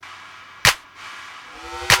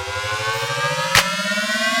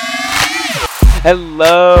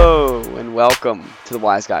Hello and welcome to the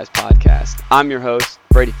Wise Guys podcast. I'm your host,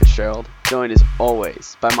 Brady Fitzgerald, joined as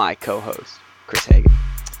always by my co-host, Chris Hagan.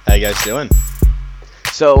 How you guys doing?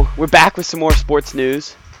 So we're back with some more sports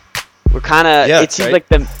news. We're kind of, it seems like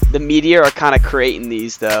the media are kind of creating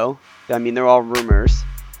these though. I mean, they're all rumors.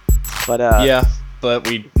 But yeah, but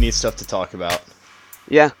we need stuff to talk about.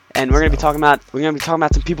 Yeah, and we're gonna be talking about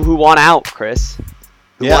some people who want out, Chris.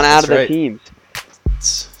 Who want out of their teams.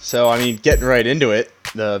 So, I mean, getting right into it,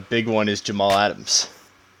 the big one is Jamal Adams.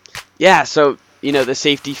 Yeah, so, the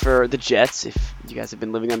safety for the Jets, if you guys have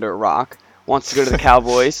been living under a rock, wants to go to the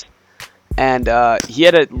Cowboys. And he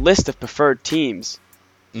had a list of preferred teams.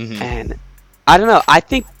 Mm-hmm. And I don't know. I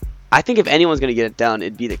think if anyone's going to get it done,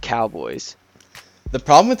 it'd be the Cowboys. The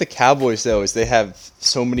problem with the Cowboys, though, is they have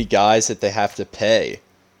so many guys that they have to pay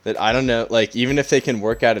that I don't know. Like, even if they can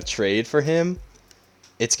work out a trade for him,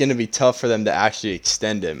 it's going to be tough for them to actually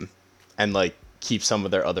extend him and, like, keep some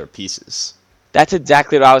of their other pieces. That's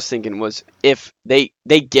exactly what I was thinking, was if they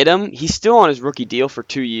get him, he's still on his rookie deal for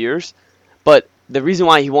 2 years, but the reason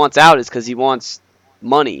why he wants out is because he wants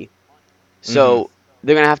money. So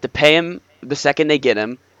they're going to have to pay him the second they get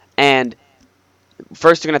him, and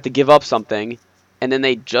first they're going to have to give up something, and then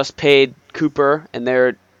they just paid Cooper,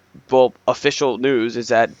 and official news is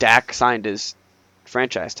that Dak signed his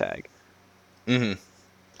franchise tag. Mm-hmm.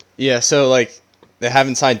 Yeah, so, like, they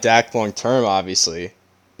haven't signed Dak long term, obviously,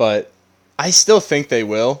 but I still think they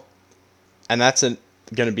will, and that's going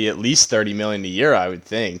to be at least $30 million a year, I would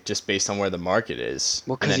think, just based on where the market is.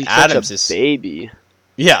 Well, because he's such a baby.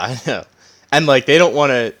 Yeah, I know. And, like, they don't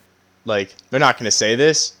want to, like, they're not going to say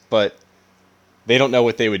this, but they don't know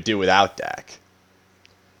what they would do without Dak.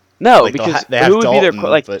 No, like, because they have who would Dalton,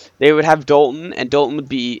 be their they would have Dalton, and Dalton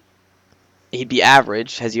he'd be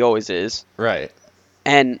average, as he always is. Right.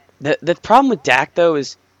 And the problem with Dak, though,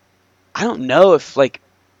 is I don't know if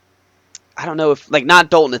not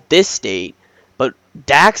Dalton at this state, but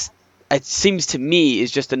Dak's, it seems to me,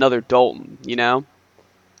 is just another Dalton,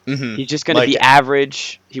 Mm-hmm. He's just going to be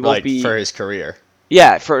average. He won't be for his career.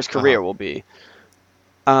 Yeah, for his career will be.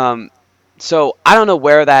 So I don't know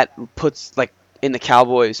where that puts, like, in the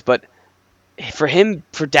Cowboys, but for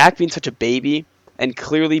Dak being such a baby and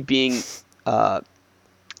clearly being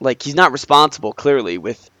he's not responsible, clearly,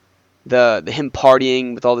 with the him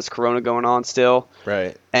partying with all this corona going on still,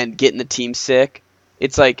 right, and getting the team sick.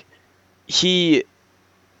 It's like he's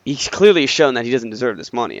clearly shown that he doesn't deserve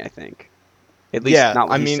this money, I think. At least not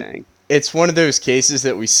what he's saying. It's one of those cases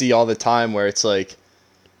that we see all the time where it's like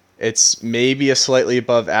it's maybe a slightly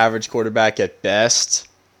above average quarterback at best,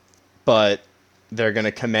 but they're going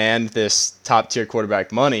to command this top tier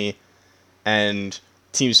quarterback money, and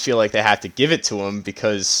teams feel like they have to give it to him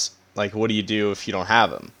because, like, what do you do if you don't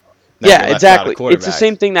have him? Yeah, exactly. It's the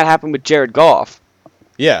same thing that happened with Jared Goff.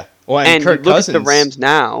 Yeah. Well, and Kirk Cousins. Look at the Rams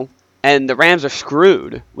now, and the Rams are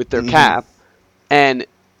screwed with their cap, and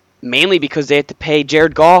mainly because they have to pay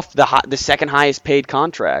Jared Goff the second highest paid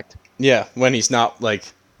contract. Yeah, when he's not, like,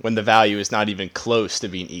 when the value is not even close to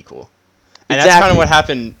being equal. And exactly. That's kind of what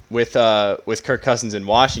happened with Kirk Cousins in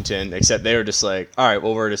Washington, except they were just like, all right,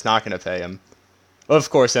 well, we're just not going to pay him. Well, of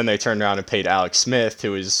course, then they turned around and paid Alex Smith,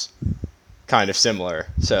 who is kind of similar.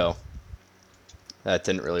 So that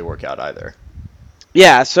didn't really work out either.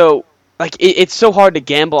 Yeah, so like it's so hard to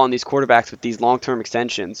gamble on these quarterbacks with these long-term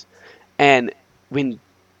extensions. And when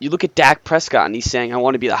you look at Dak Prescott and he's saying, I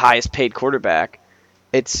want to be the highest paid quarterback,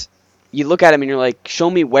 you look at him and you're like, show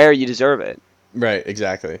me where you deserve it. Right,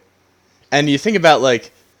 exactly. And you think about,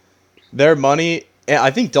 like, their money.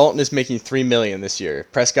 I think Dalton is making $3 million this year.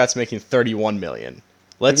 Prescott's making $31 million.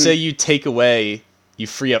 Let's say you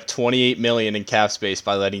free up $28 million in cap space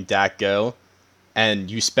by letting Dak go, and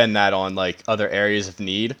you spend that on, like, other areas of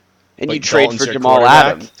need. And like you trade Dalton's for Jamal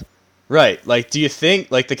Adams. Right. Like, do you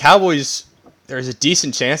think, like, the Cowboys, there's a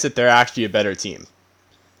decent chance that they're actually a better team?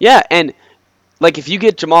 Yeah, and, like, if you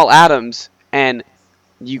get Jamal Adams and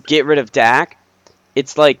you get rid of Dak,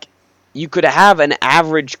 it's like you could have an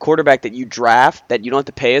average quarterback that you draft that you don't have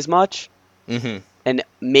to pay as much. Mm-hmm. And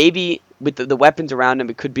maybe with the weapons around him,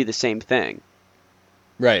 it could be the same thing.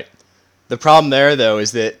 Right. The problem there, though,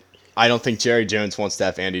 is that I don't think Jerry Jones wants to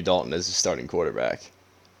have Andy Dalton as a starting quarterback.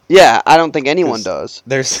 Yeah, I don't think anyone does.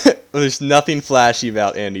 There's nothing flashy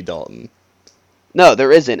about Andy Dalton. No,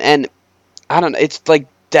 there isn't. And I don't know. It's like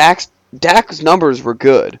Dak's numbers were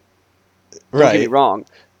good. Don't get me wrong.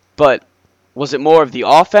 But was it more of the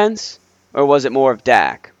offense or was it more of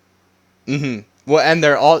Dak? Mm-hmm. Well,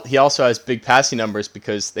 and he also has big passing numbers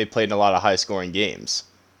because they played in a lot of high-scoring games,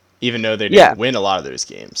 even though they didn't win a lot of those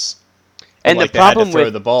games. And the problem they had to throw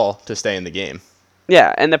the ball to stay in the game.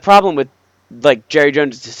 Yeah, and the problem with like Jerry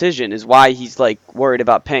Jones' decision is why he's like worried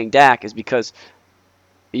about paying Dak is because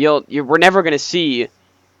we're never gonna see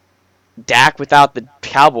Dak without the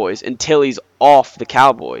Cowboys until he's off the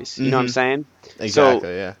Cowboys. You know what I'm saying? So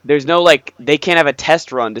Exactly. Yeah. there's no like they can't have a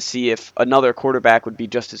test run to see if another quarterback would be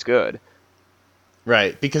just as good.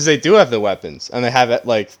 Right, because they do have the weapons, and they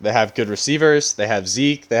have good receivers, they have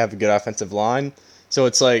Zeke, they have a good offensive line, so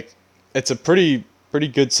it's like it's a pretty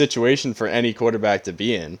good situation for any quarterback to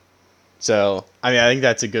be in. So I mean, I think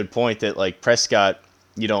that's a good point that like Prescott,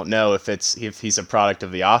 you don't know if he's a product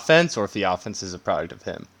of the offense or if the offense is a product of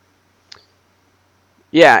him.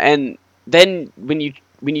 Yeah, and then when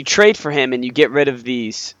you trade for him and you get rid of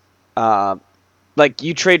these, like if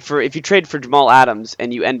you trade for Jamal Adams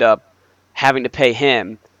and you end up having to pay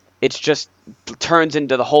him, it's just turns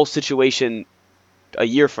into the whole situation a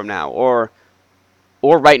year from now, or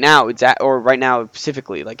right now or right now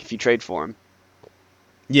specifically, like if you trade for him.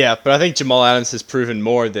 Yeah, but I think Jamal Adams has proven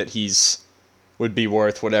more that he's would be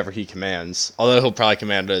worth whatever he commands. Although he'll probably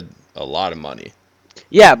command a lot of money.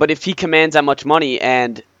 Yeah, but if he commands that much money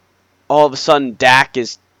and all of a sudden Dak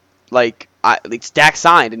is like, it's Dak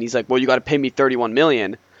signed and he's like, well, you got to pay me $31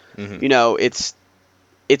 million. Mm-hmm. You know, it's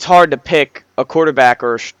hard to pick a quarterback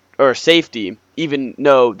or a safety, even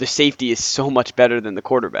though the safety is so much better than the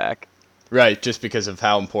quarterback. Right, just because of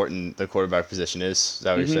how important the quarterback position is. Is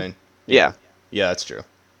that what you're saying? Yeah. Yeah, that's true.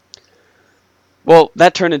 Well,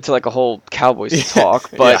 that turned into like a whole Cowboys talk,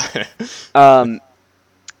 but yeah.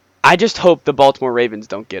 I just hope the Baltimore Ravens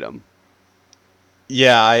don't get him.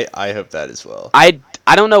 Yeah, I hope that as well. I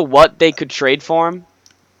don't know what they could trade for him,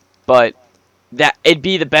 but that it'd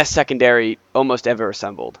be the best secondary almost ever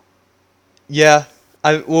assembled. Yeah,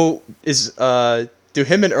 do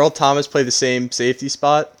him and Earl Thomas play the same safety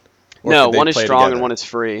spot? Or No, could they one is play strong together? and one is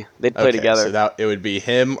free. They'd play together. So it would be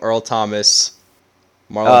him, Earl Thomas,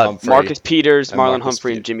 Marlon Humphrey, Marcus Peters, and Marlon Marcus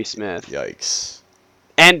Humphrey, Pe- and Jimmy Smith. Yikes!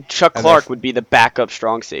 And Chuck And Clark would be the backup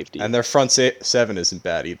strong safety. And their front seven isn't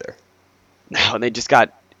bad either. No, they just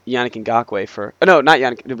got Yannick Ngakoue for... Oh, no, not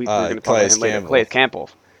Yannick. We were going to talk about him later. Calais Campbell.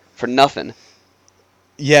 For nothing.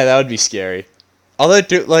 Yeah, that would be scary. Although,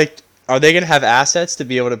 are they going to have assets to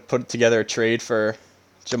be able to put together a trade for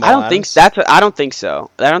Jamal I don't Adams? I don't think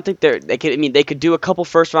so. I don't think they could. I mean, they could do a couple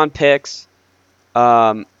first round picks,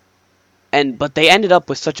 but they ended up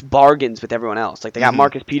with such bargains with everyone else. Like they got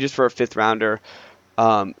Marcus Peters for a 5th rounder,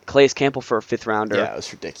 Calais Campbell for a 5th rounder. Yeah, it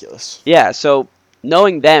was ridiculous. Yeah, so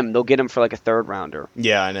knowing them, they'll get him for like a 3rd rounder.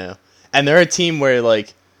 Yeah, I know. And they're a team where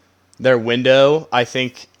like their window, I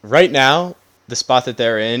think right now, the spot that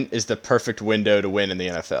they're in is the perfect window to win in the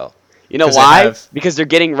NFL. You know why? Because they're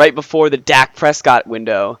getting right before the Dak Prescott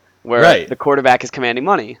window where the quarterback is commanding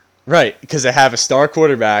money. Right, because they have a star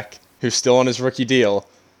quarterback who's still on his rookie deal,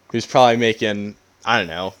 who's probably making, I don't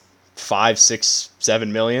know, 5, 6,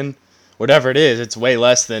 7 million. Whatever it is, it's way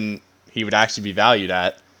less than he would actually be valued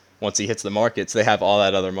at once he hits the market, so they have all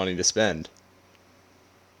that other money to spend.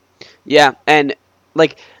 Yeah, and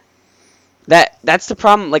like that's the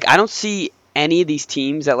problem. Like I don't see any of these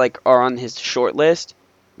teams that like are on his short list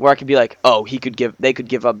where I could be like, oh, they could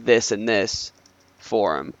give up this and this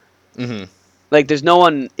for him. Mm-hmm. Like there's no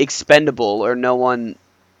one expendable or no one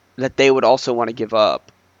that they would also want to give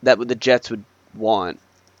up that the Jets would want.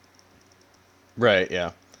 Right,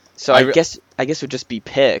 yeah. So I guess it would just be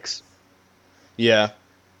picks. Yeah.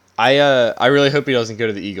 I really hope he doesn't go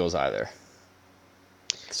to the Eagles either.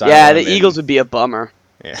 Yeah, the Eagles would be a bummer.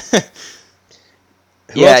 Yeah.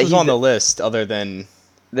 Who else was on the list other than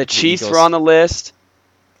the Chiefs were on the list?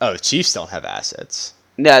 Oh, the Chiefs don't have assets.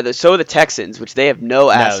 No, so are the Texans, which they have no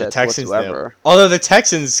assets whatsoever. No. Although the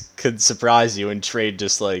Texans could surprise you and trade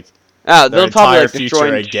just like they'll probably like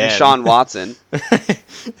destroy Deshaun Watson.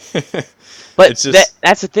 But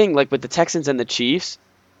that's the thing, like with the Texans and the Chiefs,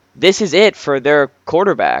 this is it for their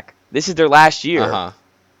quarterback. This is their last year.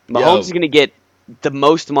 Mahomes is going to get the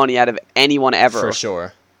most money out of anyone ever. For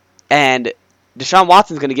sure. And Deshaun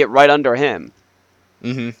Watson's going to get right under him.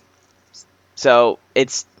 Mm-hmm. So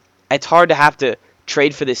it's hard to have to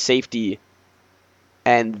trade for this safety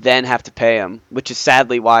and then have to pay him, which is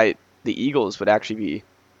sadly why the Eagles would actually be,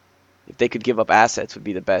 if they could give up assets, would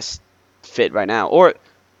be the best fit right now. Or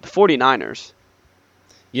the 49ers.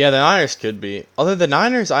 Yeah, the Niners could be. Although the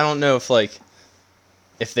Niners, I don't know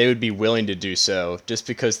if they would be willing to do so, just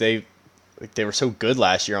because they were so good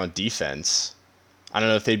last year on defense. I don't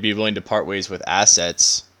know if they'd be willing to part ways with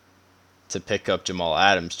assets to pick up Jamal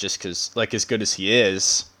Adams, just because, like, as good as he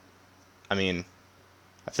is, I mean,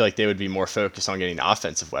 I feel like they would be more focused on getting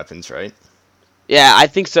offensive weapons, right? Yeah, I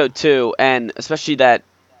think so too, and especially that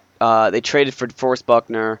they traded for DeForest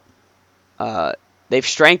Buckner. They've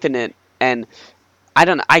strengthened it And I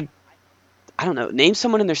don't I don't know. Name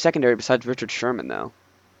someone in their secondary besides Richard Sherman though.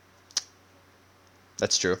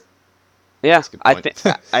 That's true. Yeah, That's a good I point.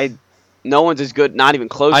 think no one's as good, not even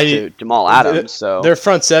close to Jamal Adams. So their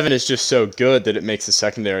front seven is just so good that it makes the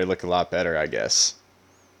secondary look a lot better, I guess.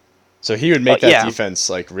 So he would make that defense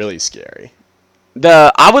like really scary.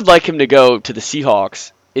 I would like him to go to the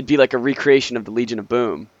Seahawks. It'd be like a recreation of the Legion of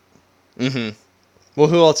Boom. Mm-hmm. Well,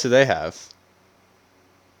 who else do they have?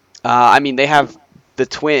 I mean, they have the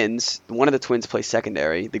twins. One of the twins plays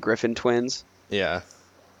secondary, the Griffin twins. Yeah.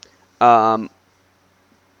 And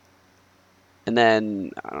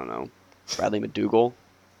then I don't know, Bradley McDougall.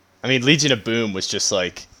 I mean, Legion of Boom was just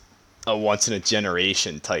like a once in a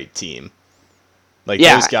generation type team. Like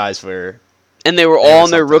those guys were, and they were all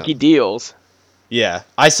on their rookie deals. Yeah,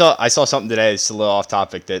 I saw something today. It's a little off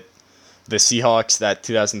topic that the Seahawks, that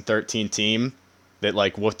 2013 team that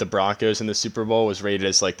like whooped the Broncos in the Super Bowl, was rated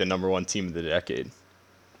as like the #1 team of the decade.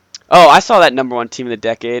 Oh, I saw that #1 team of the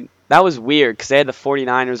decade. That was weird because they had the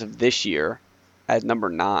 49ers of this year at number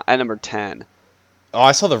 10. Oh,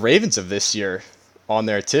 I saw the Ravens of this year on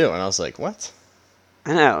there too, and I was like, what?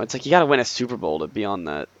 I know. It's like you got to win a Super Bowl to be on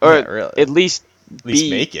that, or really. at least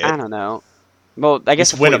make it. I don't know. Well, I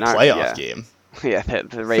guess win a playoff game. Yeah,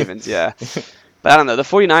 the Ravens, yeah. But I don't know. The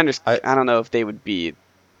 49ers, I don't know if they would be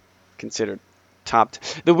considered top.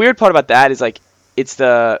 The weird part about that is like it's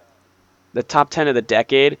the top 10 of the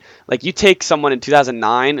decade. Like you take someone in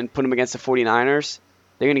 2009 and put them against the 49ers,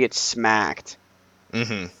 they're going to get smacked.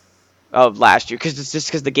 Mm-hmm. Of last year because it's just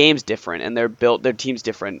because the game's different and their team's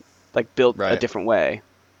different, like built right. a different way.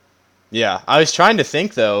 Yeah, I was trying to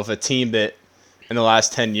think though of a team that in the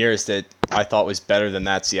last 10 years that I thought was better than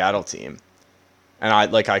that Seattle team, and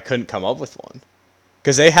I couldn't come up with one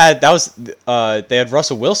because they had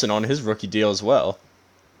Russell Wilson on his rookie deal as well,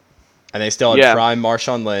 and they still had prime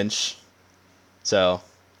Marshawn Lynch. So,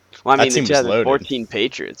 well, I mean, that team the was loaded. 2014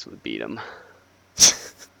 Patriots would beat them.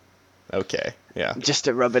 Okay, yeah. Just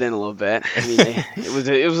to rub it in a little bit. I mean,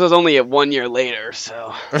 it was only 1 year later,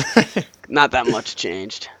 so not that much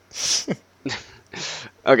changed.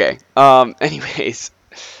 Okay. Anyways,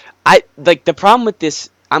 I like the problem with this.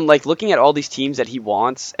 I'm like looking at all these teams that he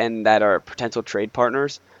wants and that are potential trade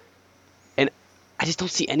partners, and I just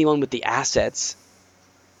don't see anyone with the assets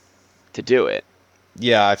to do it.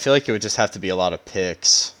 Yeah, I feel like it would just have to be a lot of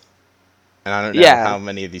picks, and I don't know how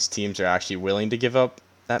many of these teams are actually willing to give up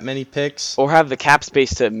that many picks, or have the cap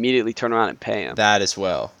space to immediately turn around and pay him. That as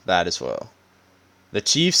well. The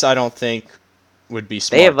Chiefs, I don't think, would be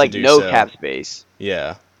smart. They have like to do no so. cap space.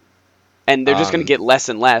 Yeah, and they're just going to get less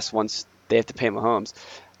and less once they have to pay Mahomes.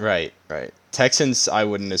 Right. Texans, I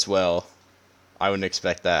wouldn't as well. I wouldn't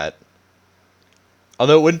expect that.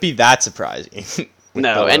 Although it wouldn't be that surprising.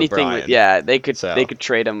 No, anything. They could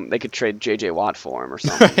trade him. They could trade J.J. Watt for him or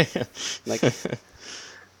something. Like,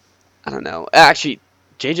 I don't know. Actually,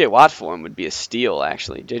 J.J. Watt for him would be a steal.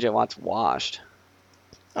 Actually, J.J. Watt's washed.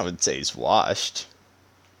 I would say he's washed.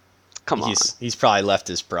 Come on, he's probably left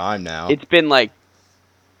his prime now. It's been like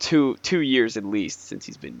two years at least since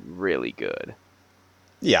he's been really good.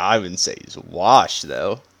 Yeah, I wouldn't say he's washed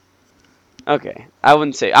though. Okay, I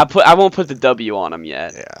wouldn't say I won't put the W on him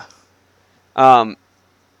yet. Yeah. All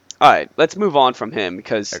right, let's move on from him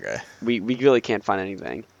because we really can't find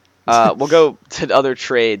anything. We'll go to the other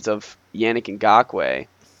trades of Yannick Ngakoue,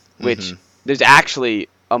 which there's actually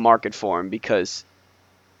a market for him because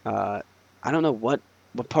I don't know what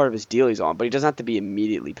part of his deal he's on, but he doesn't have to be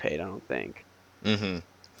immediately paid, I don't think. Mm-hmm.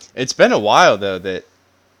 It's been a while, though,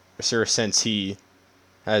 since he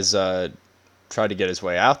has tried to get his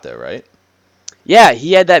way out, though, right? Yeah,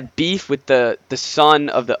 he had that beef with the son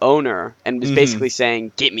of the owner and was basically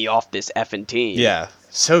saying, get me off this effing team. Yeah,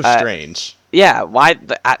 so strange. Yeah, why?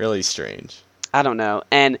 Really strange. I don't know.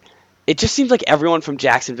 And it just seems like everyone from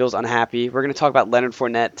Jacksonville's unhappy. We're going to talk about Leonard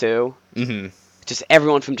Fournette, too. Mm-hmm. Just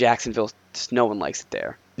everyone from Jacksonville, just no one likes it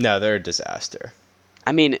there. No, they're a disaster.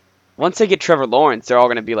 I mean, once they get Trevor Lawrence, they're all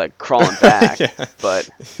going to be, like, crawling back. Yeah. But,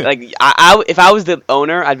 like, if I was the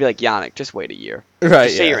owner, I'd be like, Yannick, just wait a year. Right,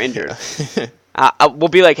 just say you're injured. Yeah. We'll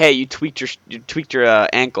be like, hey, you tweaked your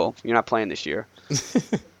ankle. You're not playing this year.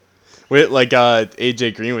 With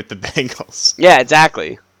AJ Green with the Bengals. Yeah,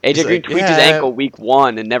 exactly. AJ Green tweaked his ankle week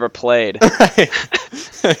 1 and never played. Right.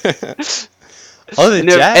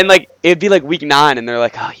 And like it'd be like week 9, and they're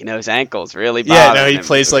like, oh, his ankle's really bad. Yeah, no, he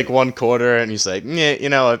plays like one quarter, and he's like,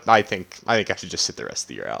 yeah, I think I should just sit the rest of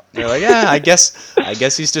the year out. And they're like, yeah, I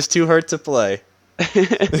guess he's just too hurt to play.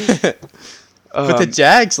 But the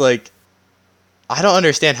Jags, like, I don't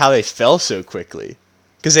understand how they fell so quickly,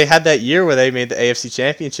 because they had that year where they made the AFC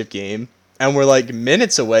Championship game, and we're like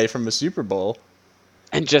minutes away from a Super Bowl.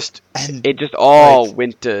 And And it just all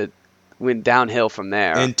like, went downhill from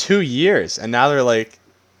there. in 2 years, and now they're like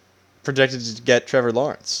projected to get Trevor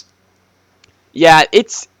Lawrence. Yeah,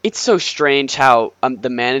 it's so strange how the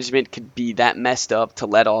management could be that messed up to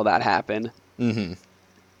let all that happen. Mm-hmm.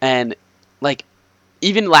 And like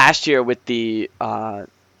even last year with the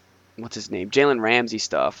what's his name, Jalen Ramsey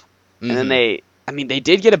stuff, and then they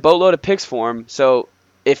did get a boatload of picks for him. So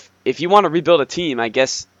if you want to rebuild a team, I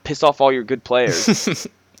guess piss off all your good players.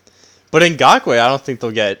 But Ngakoue, I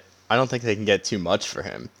don't think they can get too much for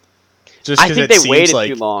him. Just I think they waited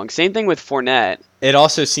like, too long. Same thing with Fournette. It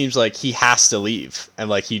also seems like he has to leave,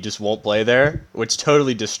 and like he just won't play there, which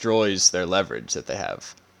totally destroys their leverage that they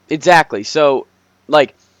have. Exactly. So,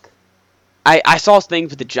 like, I saw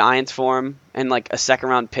things with the Giants for him, and like a second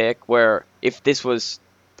round pick. Where if this was,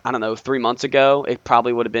 I don't know, 3 months ago, it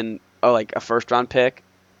probably would have been like a first round pick.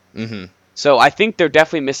 Mm-hmm. So I think they're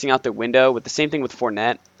definitely missing out their window. With the same thing with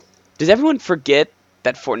Fournette. Does everyone forget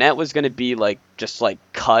that Fournette was going to be like just like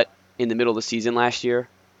cut in the middle of the season last year?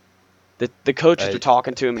 The coaches were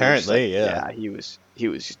talking to him. Apparently, and yeah. he was.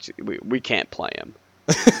 We can't play him.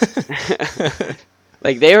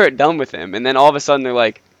 Like they were done with him, and then all of a sudden they're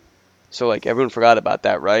like, so like everyone forgot about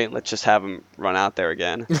that, right? Let's just have him run out there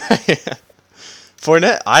again.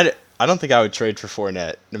 Fournette, I don't think I would trade for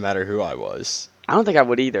Fournette, no matter who I was. I don't think I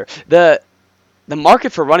would either. The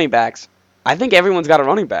market for running backs, I think everyone's got a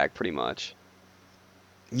running back pretty much.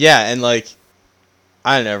 Yeah, and like,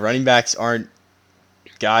 I don't know, running backs aren't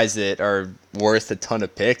guys that are worth a ton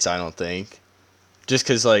of picks, I don't think. Just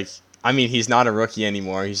because, like, I mean, he's not a rookie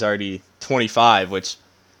anymore. He's already 25, which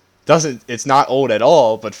it's not old at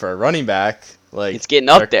all, but for a running back, like, it's getting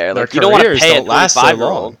up there. Like, you don't want to pay a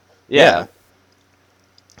 25-year-old. Yeah.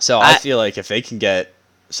 So I feel like if they can get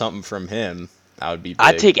something from him, that would be big.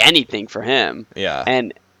 I'd take anything for him. Yeah.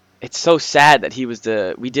 And it's so sad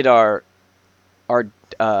that we did our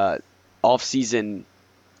off-season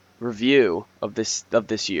review of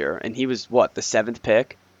this year, and he was what, the 7th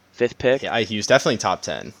pick, 5th pick? Yeah, he was definitely top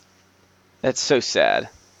 10. That's so sad.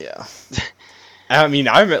 Yeah. I mean,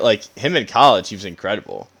 I remember like him in college, he was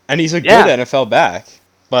incredible, and he's a good NFL back.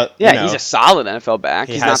 But yeah, he's a solid NFL back.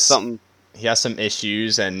 He has some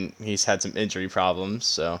issues, and he's had some injury problems.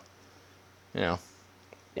 So, you know.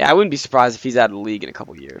 Yeah, I wouldn't be surprised if he's out of the league in a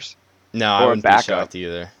couple years. No, I wouldn't be shocked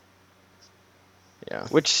either. Yeah.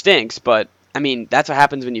 Which stinks, but I mean, that's what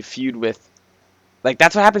happens when you feud with, like,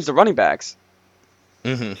 that's what happens to running backs.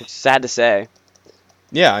 Mm-hmm. It's sad to say.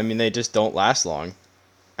 Yeah, I mean, they just don't last long.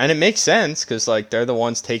 And it makes sense, because, like, they're the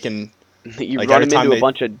ones taking... You like, run them into a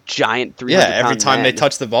bunch of giant 300-pound Yeah, every time they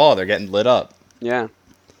touch the ball, they're getting lit up. Yeah.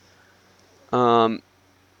 And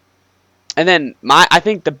then, I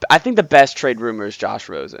think the best trade rumor is Josh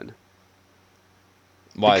Rosen.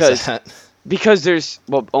 Why is that? Because there's,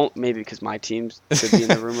 well, maybe because my teams could be in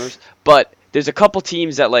the rumors, but there's a couple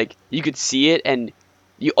teams that, like, you could see it, and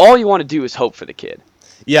all you want to do is hope for the kid.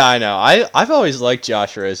 Yeah, I know. I've always liked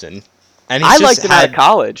Josh Rosen. And I liked him out of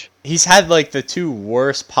college. He's had, like, the two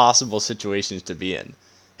worst possible situations to be in.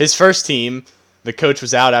 His first team, the coach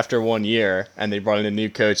was out after 1 year, and they brought in a new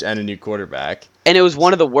coach and a new quarterback. And it was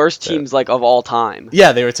one of the worst teams, like, of all time.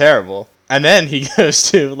 Yeah, they were terrible. And then he goes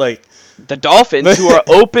to, like... the Dolphins, who are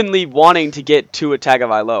openly wanting to get Tua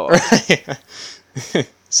Tagovailoa. Right.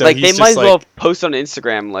 So like, they might as well post on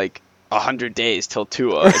Instagram, like, 100 days till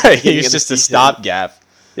Tua. Right, he was just a stopgap.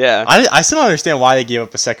 Yeah. I still don't understand why they gave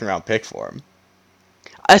up a second-round pick for him.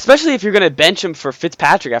 Especially if you're going to bench him for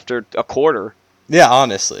Fitzpatrick after a quarter. Yeah,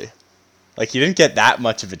 honestly. Like, he didn't get that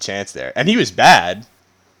much of a chance there. And he was bad.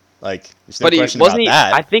 Like, there's no question about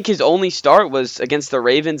that. I think his only start was against the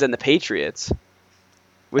Ravens and the Patriots,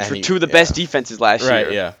 which were two of the best defenses last year.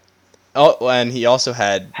 Right, yeah. Oh, and he also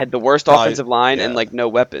had the worst offensive line and, like, no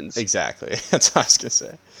weapons. Exactly. That's what I was going to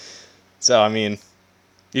say. So, I mean,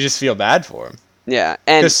 you just feel bad for him. Yeah,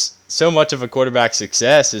 and because so much of a quarterback's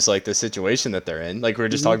success is like the situation that they're in. Like we were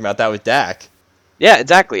just talking about that with Dak. Yeah,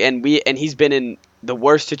 exactly. And he's been in the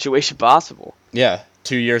worst situation possible. Yeah,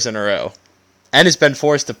 2 years in a row, and has been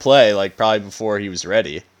forced to play like probably before he was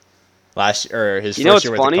ready. His first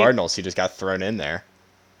year with the Cardinals, he just got thrown in there.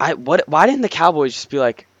 Why didn't the Cowboys just be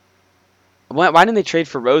like? Why didn't they trade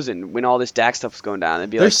for Rosen when all this Dak stuff was going down?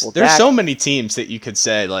 And be there's Dak, so many teams that you could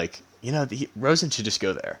say like, you know, Rosen should just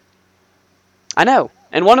go there. I know,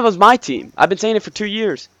 and one of them's my team. I've been saying it for 2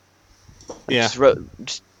 years. Yeah.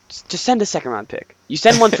 Just send a second-round pick. You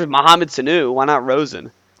send one for Mohamed Sanu. Why not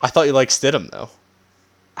Rosen? I thought you liked Stidham though.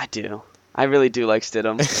 I do. I really do like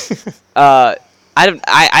Stidham. I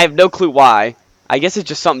have no clue why. I guess it's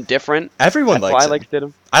just something different. Everyone likes him. That's why I like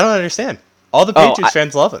Stidham. I don't understand. All the Patriots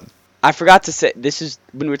fans love him. I forgot to say, this is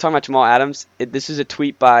when we were talking about Jamal Adams. This is a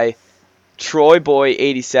tweet by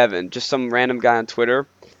TroyBoy87, just some random guy on Twitter.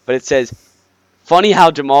 But it says, funny how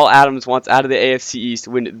Jamal Adams wants out of the AFC East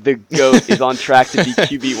when the GOAT is on track to be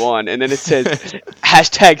QB1. And then it says,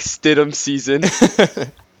 hashtag Stidham season.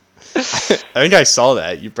 I think I saw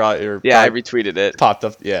that. I retweeted it. Popped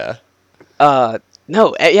up, yeah.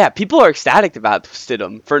 No, people are ecstatic about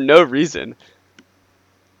Stidham for no reason.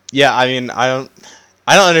 Yeah, I mean, I don't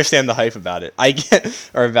understand the hype about it.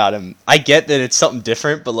 About him. I get that it's something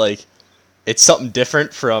different, but like, it's something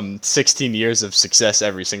different from 16 years of success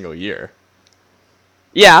every single year.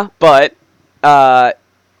 Yeah, but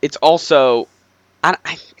it's also, I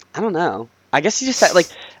don't know. I guess he just like,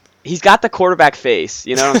 he's got the quarterback face.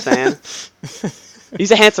 You know what I'm saying?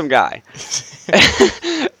 He's a handsome guy.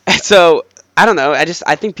 So I don't know.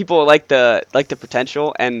 I think people like the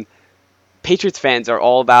potential, and Patriots fans are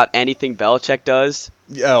all about anything Belichick does.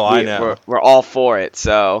 Oh, I know. We're all for it.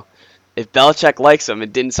 So if Belichick likes him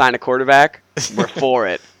and didn't sign a quarterback, we're for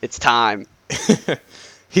it. It's time.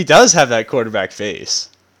 He does have that quarterback face.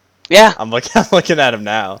 Yeah. I'm looking at him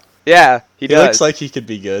now. Yeah, he does. He looks like he could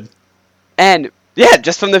be good. And yeah,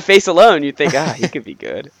 just from the face alone, you think, he could be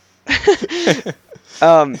good.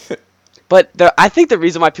 But I think the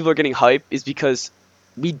reason why people are getting hype is because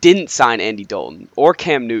we didn't sign Andy Dalton or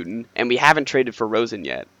Cam Newton, and we haven't traded for Rosen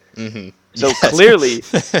yet. Mm-hmm. So clearly,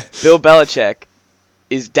 Bill Belichick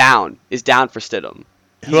is down for Stidham.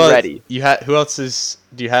 He's ready. Who else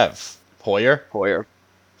do you have? Hoyer.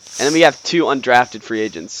 And then we have 2 undrafted free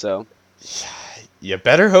agents. So you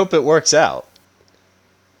better hope it works out.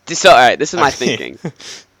 So all right, this is my thinking,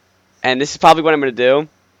 and this is probably what I'm going to do.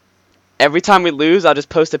 Every time we lose, I'll just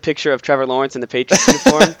post a picture of Trevor Lawrence in the Patriots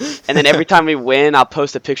uniform, and then every time we win, I'll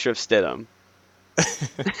post a picture of Stidham.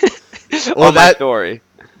 On my story.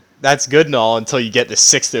 That's good and all until you get the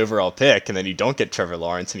 6th overall pick, and then you don't get Trevor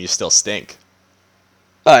Lawrence, and you still stink.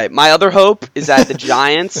 All right, my other hope is that the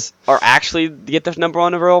Giants are actually get the number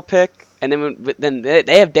 1 overall pick, and then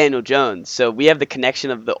they have Daniel Jones, so we have the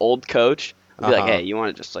connection of the old coach. We'll be like, hey, you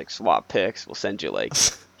want to just like swap picks? We'll send you like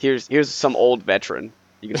here's some old veteran.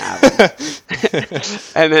 You can have him.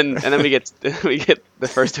 and then we get the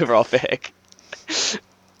 1st overall pick.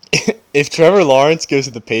 If Trevor Lawrence goes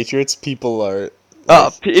to the Patriots, people are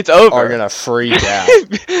it's over. Are gonna freak out.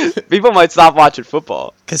 People might stop watching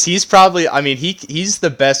football because he's probably. I mean, he's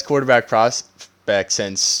the best quarterback prospect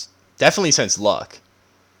since Luck,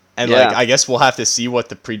 and like I guess we'll have to see what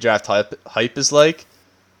the pre-draft hype is like,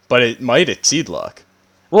 but it might exceed Luck.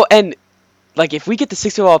 Well, and like if we get the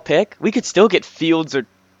 6th overall pick, we could still get Fields or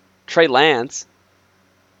Trey Lance.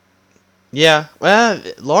 Yeah, well,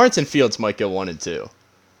 Lawrence and Fields might go 1 and 2.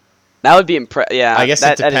 That would be impressive. Yeah, I guess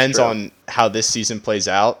it depends on how this season plays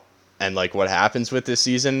out and like what happens with this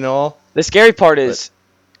season and all. The scary part is,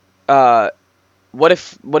 what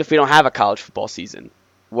if we don't have a college football season?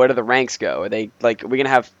 Where do the ranks go? Are we gonna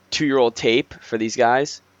have 2-year-old tape for these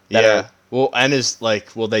guys? Yeah. Well, and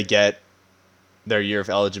will they get their year of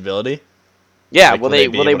eligibility? Yeah. Will they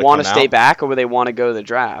want to stay back, or will they want to go to the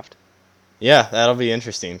draft? Yeah, that'll be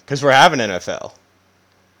interesting because we're having NFL.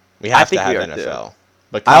 We have to have NFL. Too.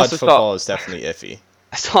 But college football is definitely iffy.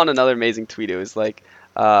 I saw another amazing tweet. It was like,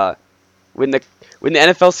 when the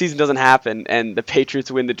NFL season doesn't happen and the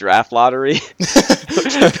Patriots win the draft lottery,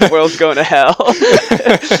 the world's going to hell.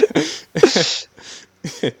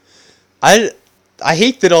 I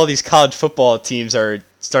hate that all these college football teams are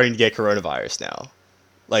starting to get coronavirus now.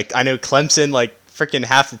 Like I know Clemson, like freaking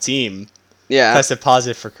half the team, tested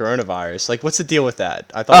positive for coronavirus. Like, what's the deal with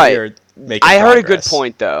that? I thought we were making. I heard a good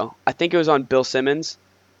point though. I think it was on Bill Simmons.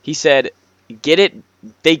 He said,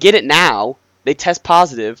 they get it now. They test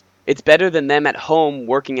positive. It's better than them at home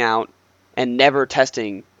working out and never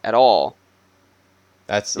testing at all.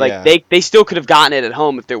 That's like they still could have gotten it at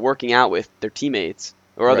home if they're working out with their teammates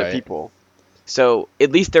or other people. So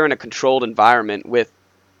at least they're in a controlled environment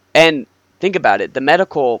and think about it, the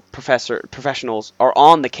medical professionals are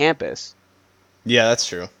on the campus. Yeah, that's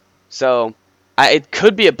true. So it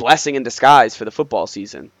could be a blessing in disguise for the football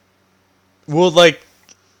season. Well,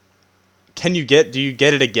 do you get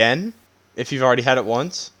it again if you've already had it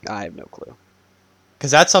once? I have no clue. Because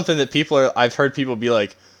that's something that I've heard people be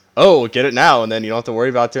like, oh, get it now, and then you don't have to worry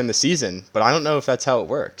about it during the season. But I don't know if that's how it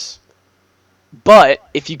works. But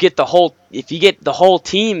if you get the whole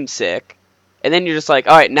team sick, and then you're just like,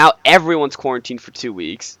 all right, now everyone's quarantined for 2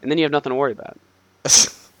 weeks, and then you have nothing to worry about.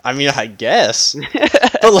 I mean, I guess.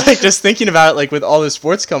 But just thinking about it, with all the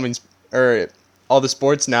sports all the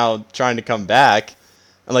sports now trying to come back,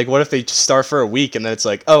 and what if they just start for a week and then it's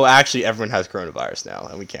like, oh, actually everyone has coronavirus now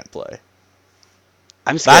and we can't play.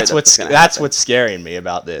 I'm scared That's what's scaring me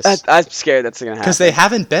about this. I'm scared that's gonna happen. Because they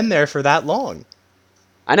haven't been there for that long.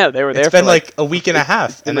 I know they were there. It's been like a week and a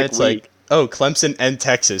half, and like it's like, oh, Clemson and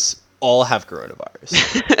Texas all have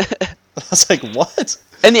coronavirus. I was like, what?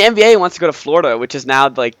 And the NBA wants to go to Florida, which is now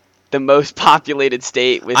like the most populated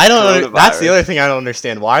state with coronavirus. That's the other thing I don't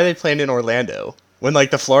understand. Why are they playing in Orlando when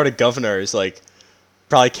like the Florida governor is like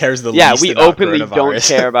probably cares the least we about openly don't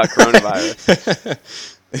care about coronavirus.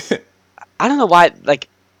 I don't know why. Like,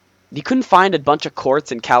 you couldn't find a bunch of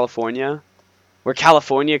courts in California, where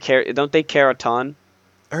California don't they care a ton?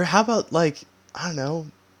 Or how about like, I don't know,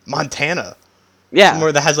 Montana? Yeah,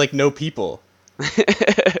 somewhere that has like no people.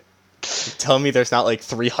 Tell me there's not like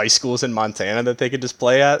 3 high schools in Montana that they could just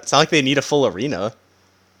play at. It's not like they need a full arena.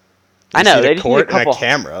 I know they just need a court and a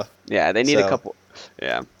camera. Yeah, they need a couple.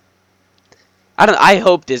 Yeah, I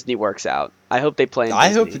hope Disney works out. I hope they play in Disney. I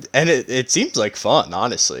hope, and it seems like fun,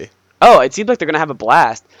 honestly. Oh, it seems like they're gonna have a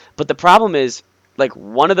blast. But the problem is, like,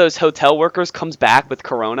 one of those hotel workers comes back with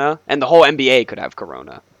corona, and the whole NBA could have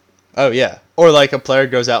corona. Oh yeah, or like a player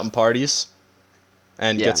goes out and parties,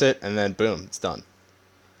 and gets it, and then boom, it's done.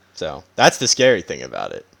 So that's the scary thing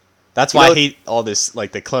about it. That's why I hate all this,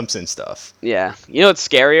 like the Clemson stuff. Yeah, you know what's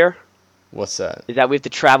scarier? What's that? Is that we have to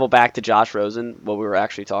travel back to Josh Rosen, what we were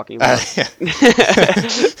actually talking about.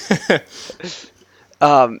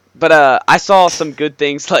 But I saw some good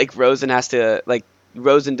things, like Rosen to the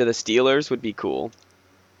Steelers would be cool.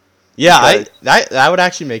 Yeah, that would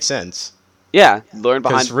actually make sense. Yeah, learn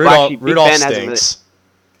behind Rudolph stinks.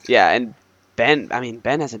 And Ben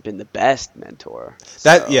hasn't been the best mentor.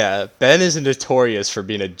 Ben is notorious for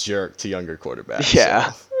being a jerk to younger quarterbacks.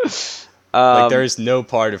 Yeah. So. Like there is no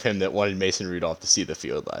part of him that wanted Mason Rudolph to see the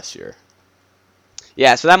field last year.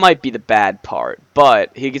 Yeah, so that might be the bad part,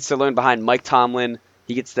 but he gets to learn behind Mike Tomlin.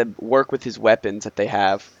 He gets to work with his weapons that they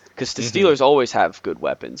have, because the Steelers always have good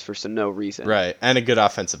weapons for no reason. Right, and a good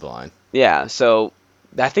offensive line. Yeah, so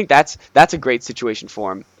I think that's a great situation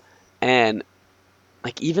for him, and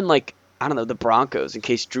like even like I don't know, the Broncos, in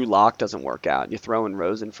case Drew Lock doesn't work out, you throw in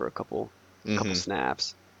Rosen for a couple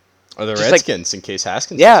snaps. Or the Redskins, in case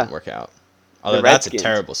Haskins doesn't work out. Although that's a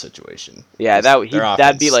terrible situation. Yeah,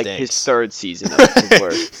 that'd be like his 3rd season of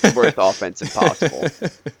worst offense if possible.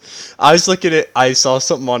 I was looking at, I saw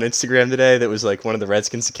something on Instagram today that was like one of the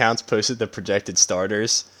Redskins accounts posted the projected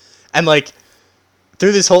starters. And like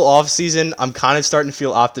through this whole offseason, I'm kind of starting to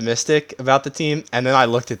feel optimistic about the team. And then I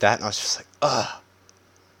looked at that and I was just like, ugh.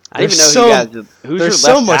 I didn't even know who's your left they're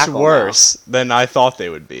so much worse than I thought they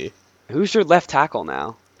would be. Who's your left tackle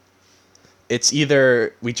now? It's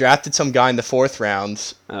either we drafted some guy in the 4th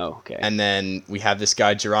round. Oh, okay. And then we have this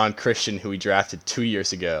guy, Jerron Christian, who we drafted 2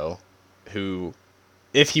 years ago, who,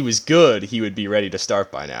 if he was good, he would be ready to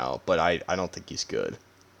start by now. But I don't think he's good.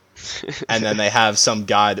 And then they have some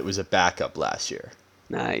guy that was a backup last year.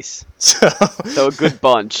 Nice. So a good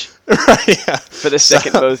bunch. Right, yeah. For the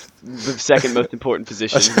second most important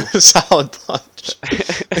position. A solid bunch.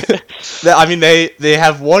 I mean, they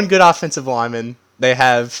have one good offensive lineman. They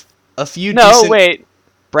have a few decent...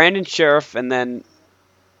 Brandon Sheriff and then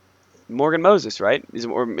Morgan Moses, right? Is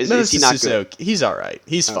he not good? Okay. He's all right.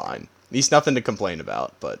 He's fine. He's nothing to complain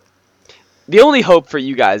about, but... The only hope for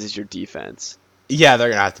you guys is your defense. Yeah, they're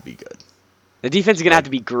going to have to be good. The defense is going to have to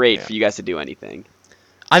be great for you guys to do anything.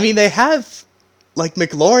 I mean, they have... Like,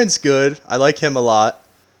 McLaurin's good. I like him a lot.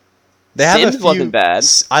 They have Sims wasn't bad.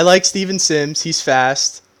 I like Steven Sims. He's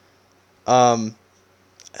fast.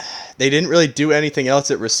 They didn't really do anything else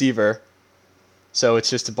at receiver, so it's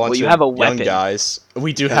just a bunch of young guys.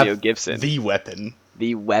 We do have Gibson. The weapon.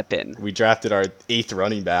 The weapon. We drafted our 8th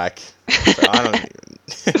running back. I don't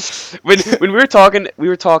even... when we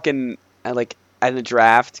were talking like at the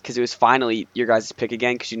draft, because it was finally your guys' pick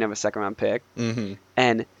again, because you didn't have a 2nd round pick,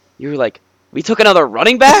 and you were like, we took another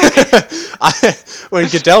running back? When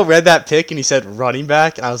Goodell read that pick and he said running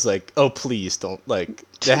back, and I was like, oh, please don't, like,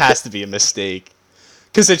 there has to be a mistake.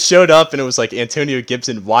 Because it showed up and it was like Antonio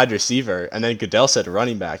Gibson, wide receiver, and then Goodell said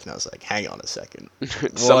running back, and I was like, hang on a second.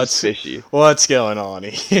 What's fishy? What's going on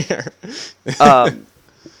here?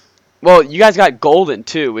 Well, you guys got Golden,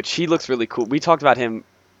 too, which he looks really cool. We talked about him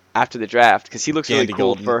after the draft, because he looks really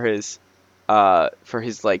cool for his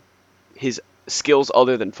skills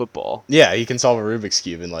other than football. Yeah, he can solve a Rubik's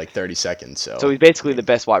Cube in like 30 seconds. So he's basically the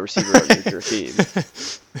best wide receiver on your team.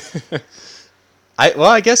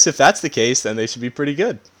 I guess if that's the case, then they should be pretty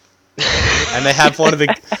good. And they have one of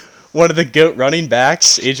the GOAT running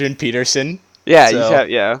backs, Adrian Peterson. Yeah,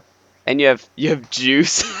 so. And you have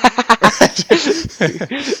Juice.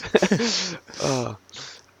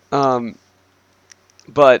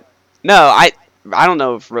 But no, I don't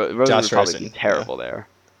know if Rosen Josh would probably Rosen, be terrible there.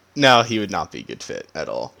 No, he would not be a good fit at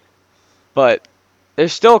all. But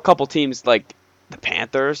there's still a couple teams like the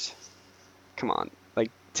Panthers. Come on,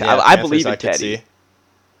 like Yeah, I Panthers believe in could Teddy, see.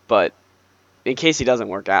 but in case he doesn't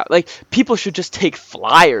work out, like people should just take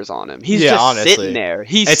flyers on him. He's Yeah, just honestly. sitting there.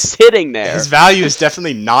 He's It's- sitting there. His value is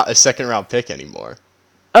definitely not a second-round pick anymore.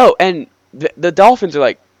 Oh, and the Dolphins are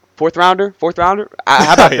like fourth rounder.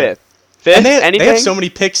 How about Yeah. fifth? Fifth? And they Anything? have so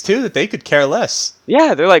many picks too that they could care less.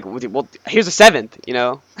 Yeah, they're like, well, here's a seventh. You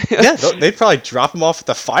know. Yeah, they'd probably drop him off at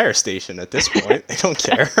the fire station at this point. They don't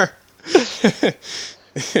care.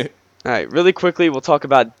 All right, really quickly, we'll talk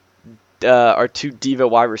about our two diva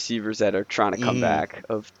wide receivers that are trying to come back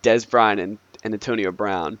of Dez Bryant and Antonio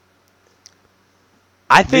Brown.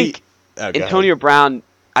 I think Oh, go Antonio Brown.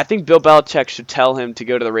 I think Bill Belichick should tell him to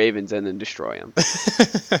go to the Ravens and then destroy him.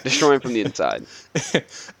 Destroy him from the inside.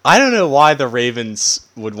 I don't know why the Ravens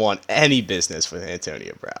would want any business with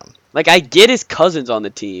Antonio Brown. Like, I get his cousins on the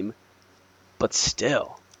team, but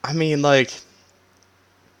still. I mean, like,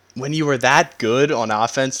 when you were that good on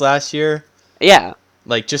offense last year, Yeah.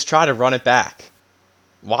 like, just try to run it back.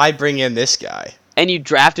 Why bring in this guy? And you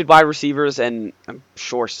drafted wide receivers, and I'm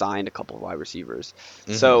sure signed a couple of wide receivers.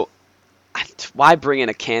 So, why bring in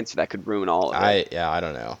a cancer that could ruin all of it? I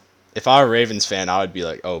don't know. If I were a Ravens fan, I would be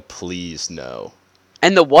like, oh, please, no.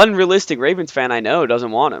 And the one realistic Ravens fan I know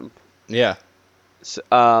doesn't want him. Yeah. So,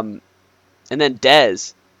 and then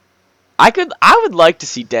Dez. I would like to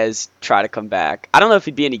see Dez try to come back. I don't know if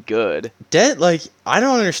he'd be any good. I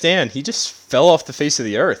don't understand. He just fell off the face of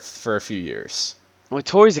the earth for a few years. Well, he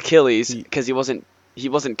tore his Achilles because he wasn't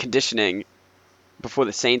conditioning before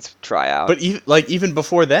the Saints tryout. But even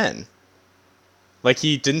before then. Like,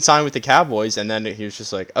 he didn't sign with the Cowboys, and then he was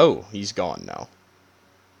just like, oh, he's gone now.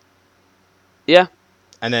 Yeah.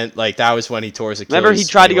 And then, like, that was when he tore his Achilles. Remember he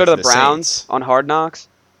tried to go when to he the went Browns Saints. on Hard Knocks?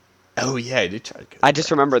 Oh, yeah, he did try to go to I the just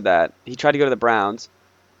Browns. remembered that. He tried to go to the Browns,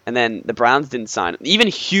 and then the Browns didn't sign him. Even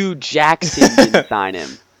Hugh Jackson didn't sign him.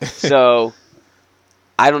 So,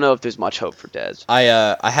 I don't know if there's much hope for Dez.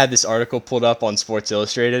 I had this article pulled up on Sports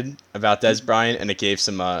Illustrated about Dez Bryant, and it gave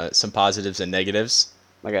some positives and negatives.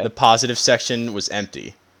 Okay. The positive section was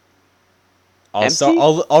empty. Empty?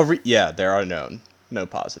 I'll read. Yeah, there are no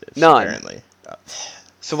positives. None. Apparently.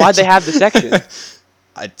 So why'd they have the section?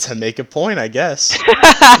 To make a point, I guess.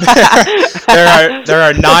 there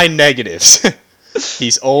are 9 negatives.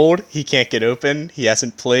 He's old. He can't get open. He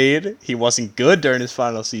hasn't played. He wasn't good during his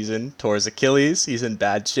final season. Tore his Achilles. He's in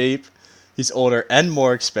bad shape. He's older and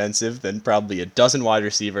more expensive than probably a dozen wide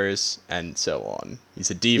receivers, and so on.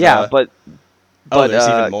 He's a diva. Yeah, but there's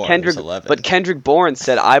even more. Kendrick, There's 11. but Kendrick Bourne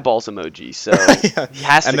said eyeballs emoji, so Yeah. he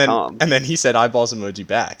has to and then, come. And then he said eyeballs emoji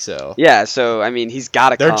back. So Yeah, so I mean he's got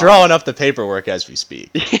to come. they're drawing up the paperwork as we speak.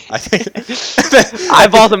 I think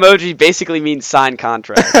Eyeballs emoji basically means signed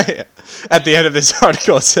contract. At the end of this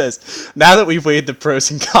article, it says, "Now that we've weighed the pros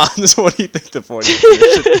and cons, what do you think the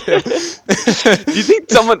 49ers should do?" Do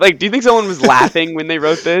you think someone was laughing when they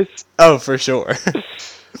wrote this? Oh, for sure.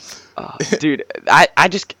 Dude, I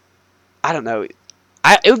don't know.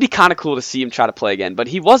 It would be kind of cool to see him try to play again, but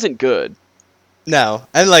he wasn't good. No,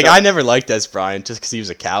 and So- I never liked Dez Bryant just because he was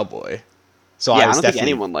a Cowboy. So Yeah, I was I don't think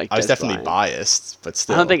definitely anyone liked I was Dez definitely Bryant. biased, but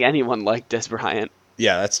still. I don't think anyone liked Dez Bryant.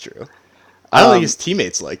 Yeah, that's true. I don't Um, think his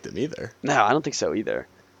teammates liked him either. No, I don't think so either.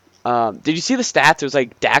 Did you see the stats? It was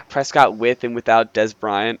like Dak Prescott with and without Dez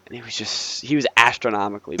Bryant, and he was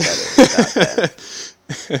astronomically better without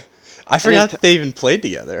that. I forgot that they even played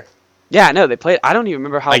together. Yeah, no, they played. I don't even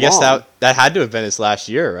remember how I guess long. that had to have been his last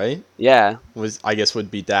year, right? Yeah,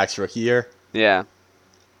 Would be Dak's rookie year. yeah.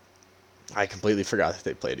 I completely forgot that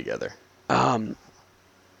they played together.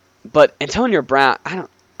 But Antonio Brown,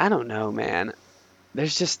 I don't know, man.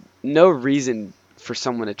 There's just no reason for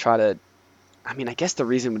someone to try to. I mean, I guess the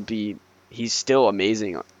reason would be he's still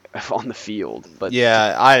amazing on the field, but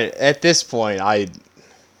Yeah, at this point,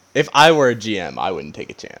 if I were a GM, I wouldn't take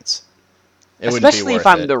a chance. It wouldn't be especially if worth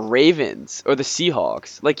I'm it. the Ravens or the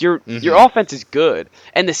Seahawks. Like your Mhm. offense is good,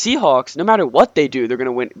 and the Seahawks, no matter what they do, they're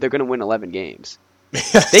gonna win. They're gonna win 11 games.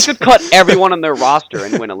 They could cut everyone on their roster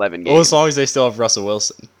and win 11 games. Well, as long as they still have Russell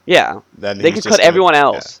Wilson, Yeah, then they he's could just cut everyone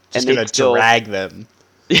else, just and they'd gonna still drag them.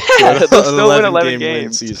 Yeah, to they'll an still win 11 win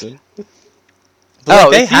games. season. Oh, But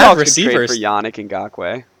they the have Seahawks could trade receivers. for Yannick Ngakoue.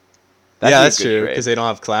 Yeah, be a that's good true trade. because they don't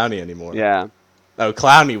have Clowney anymore. Yeah, Oh,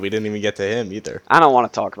 Clowney, we didn't even get to him either. I don't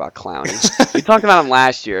want to talk about Clowney. We talked about him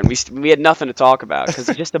last year, and we had nothing to talk about because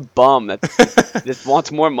he's just a bum that just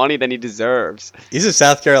wants more money than he deserves. He's a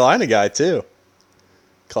South Carolina guy too.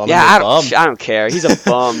 Call him Yeah, a bum. I don't care. He's a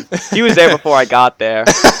bum. He was there before I got there.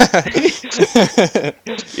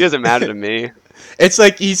 He doesn't matter to me. It's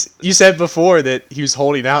like you said before that he was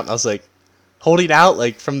holding out, and I was like, holding out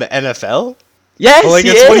like from the NFL? Yes, Well, like, he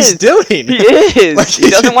that's is. what he's doing. He is. Like, He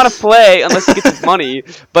doesn't want to play unless he gets his money,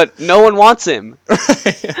 but no one wants him.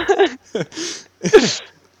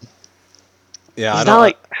 Yeah, He's not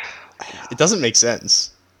like, it doesn't make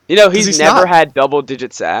sense. he's never had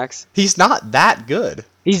double-digit sacks. He's not that good.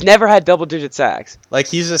 He's never had double-digit sacks. Like,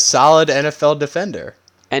 he's a solid NFL defender.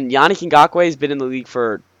 And Yannick Ngakoue has been in the league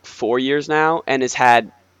for 4 years now and has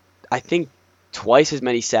had, I think, twice as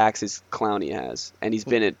many sacks as Clowney has, and he's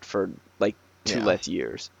been it for like 2 less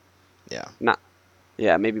years. Yeah.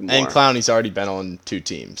 Yeah, maybe more. And Clowney's already been on 2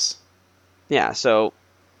 teams. Yeah, so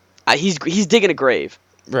he's digging a grave.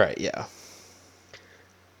 Right. Yeah.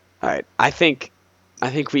 All right, I think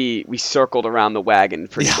we circled around the wagon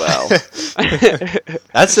pretty well.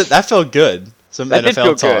 That felt good. Some That did NFL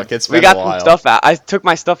feel talk. good. It's been We got a while. some stuff out. I took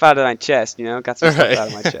my stuff out of my chest. Got some Right. stuff out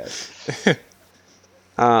of my chest.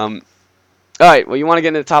 All right. Well, you want to get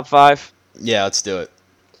into the top 5? Yeah, let's do it.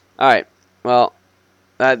 All right. Well,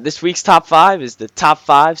 this week's top 5 is the top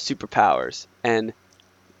 5 superpowers. And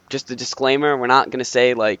just a disclaimer, we're not going to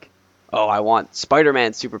say like, oh, I want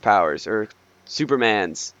Spider-Man superpowers or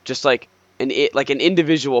Superman's. Just like an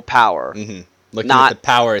individual power. Mm-hmm. Looking Not- at the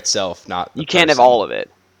power itself, not the You can't have person. all of it.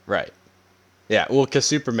 Right. Yeah, well, because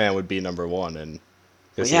Superman would be number 1, and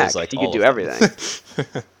because Well, yeah, he has, like, 'cause he all could of do them.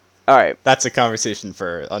 everything. All right. That's a conversation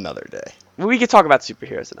for another day. Well, we could talk about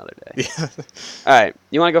superheroes another day. Yeah. All right.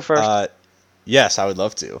 You want to go first? Yes, I would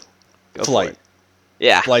love to. Go for Flight. it.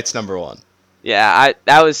 Yeah. Flight's number 1. Yeah.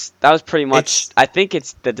 That was pretty much. It's- I think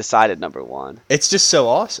it's the decided number 1. It's just so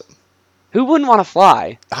awesome. Who wouldn't want to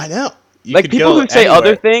fly? I know. You Like could people go who say anywhere.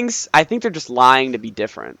 other things, I think they're just lying to be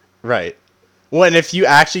different. Right. Well, and if you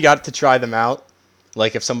actually got to try them out,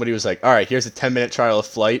 like if somebody was like, all right, here's a 10-minute trial of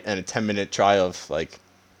flight and a 10-minute trial of, like,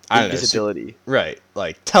 I don't know. Invisibility. Right.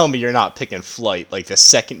 Like, tell me you're not picking flight, like, the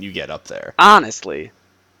second you get up there. Honestly,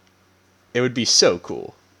 It would be so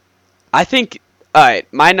cool. I think. All right,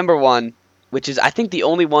 my number 1, which is I think the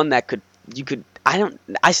only one that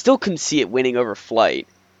I still couldn't see it winning over flight,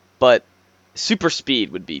 but super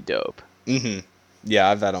speed would be dope. Mm-hmm. Yeah, I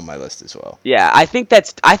have that on my list as well. Yeah, I think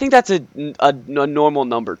that's a normal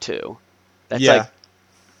number 2. That's Yeah. like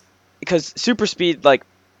because super speed, like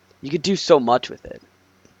you could do so much with it.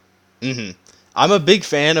 Mm-hmm. I'm a big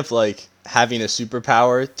fan of, like, having a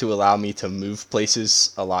superpower to allow me to move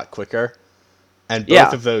places a lot quicker. And both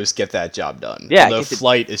Yeah. of those get that job done. Yeah, Although get the-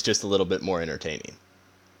 flight is just a little bit more entertaining.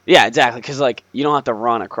 Yeah, exactly. Because like you don't have to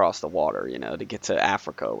run across the water, to get to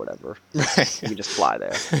Africa or whatever. Right. You can just fly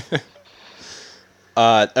there.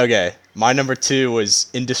 Okay. My number 2 was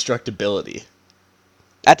indestructibility.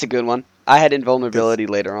 That's a good one. I had invulnerability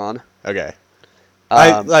later on. Okay.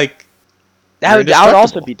 Um, that That would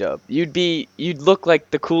also indestructible. be dope. You'd look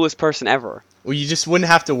like the coolest person ever. Well, you just wouldn't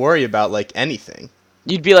have to worry about, like, anything.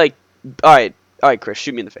 You'd be like, all right, Chris,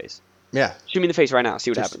 shoot me in the face. Yeah. Shoot me in the face right now.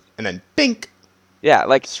 See what Just- happens. And then, bink. Yeah,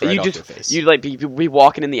 like Just right you off just your face. you'd like be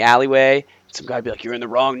walking in the alleyway. Some guy would be like, "You're in the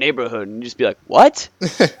wrong neighborhood," and you just be like, "What?"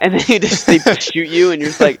 And then they shoot you, and you're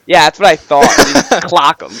just like, "Yeah, that's what I thought." And you just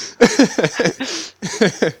clock them.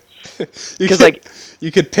 Because, like-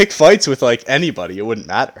 you could pick fights with, like, anybody. It wouldn't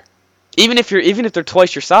matter. Even if they're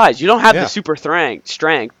twice your size, you don't have Yeah. the super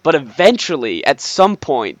strength. But eventually, at some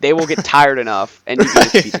point, they will get tired enough, and you can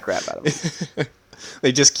just beat the crap out of them.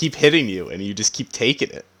 They just keep hitting you, and you just keep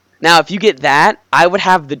taking it. Now, if you get that, I would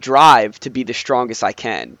have the drive to be the strongest I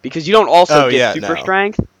can because you don't also Oh, get yeah, super no.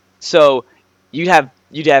 strength. So you'd have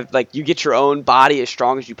like you get your own body as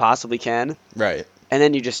strong as you possibly can, Right. and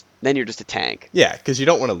then you're just a tank. Yeah, because you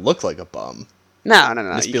don't want to look like a bum. No,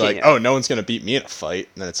 Just you be like, can't. oh, no one's going to beat me in a fight.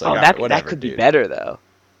 And then it's like, Oh, all right, that whatever, could be dude. better though,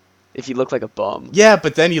 if you look like a bum. Yeah,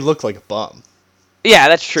 but then you look like a bum. Yeah,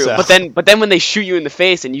 that's true. So- But then when they shoot you in the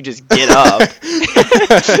face and you just get up,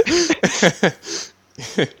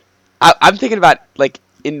 I'm thinking about like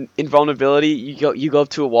in invulnerability. You go up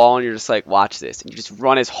to a wall and you're just like, watch this, and you just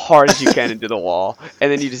run as hard as you can into the wall,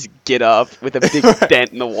 and then you just get up with a big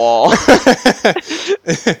dent in the wall.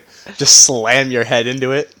 Just slam your head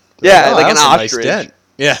into it. Yeah, oh, like that an was a nice ostrich. dent.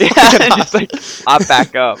 Yeah. Yeah, and just like hop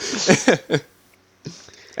back up.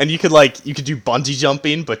 And you could do bungee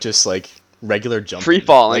jumping, but just like regular jumping. Free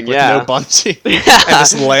falling, like, with yeah. no bungee. Yeah. And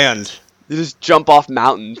just land. You just jump off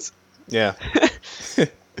mountains. Yeah.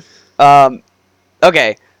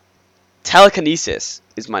 Okay. Telekinesis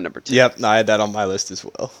is my number 2. Yep, I had that on my list as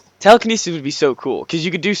well. Telekinesis would be so cool because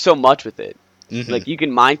you could do so much with it. Mhm. Like you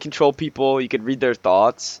can mind control people, you could read their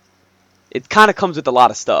thoughts. It kind of comes with a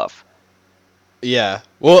lot of stuff. Yeah.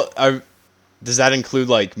 Well, does that include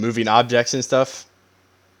like moving objects and stuff?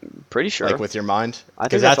 Pretty sure. Like with your mind? I think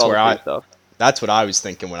Because that's that's all where the same stuff. that's what I was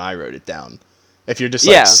thinking when I wrote it down. If you're just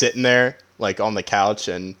like sitting there like on the couch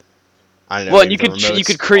and I don't know. Well, and maybe you the could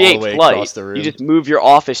remote's create all the way flight. across the room. You just move your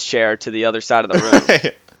office chair to the other side of the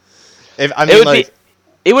room. If I It mean would like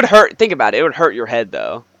it would hurt. Think about it. It would hurt your head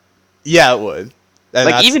though. yeah, it would. And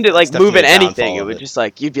Like even to like move in definitely a anything, it downfall would of just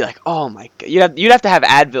like you'd be like, oh my god, you'd have to have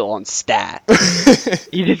Advil on stat.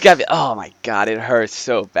 You just gotta be, oh my god, it hurts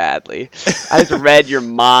so badly. I just read your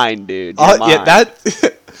mind, dude. Your Yeah, mind.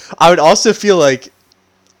 that I would also feel like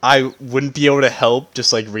I wouldn't be able to help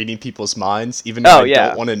just like reading people's minds, even though Oh, I yeah.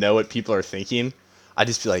 don't want to know what people are thinking. I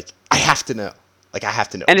just feel like I have to know. Like I have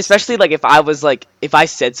to know. And especially like if I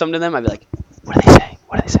said something to them, I'd be like, what are they saying?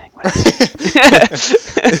 What are they saying? What are they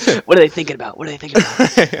saying? What are they thinking about? What are they thinking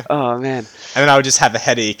about? Oh man. And then I would just have a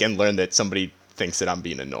headache and learn that somebody thinks that I'm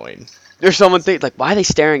being annoying. There's someone think like, why are they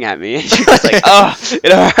staring at me? And you're just like, oh,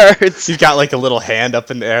 it hurts. You've got like a little hand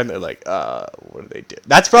up in the air and they're like, what do they do?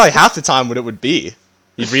 That's probably half the time what it would be.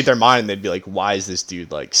 You'd read their mind and they'd be like, why is this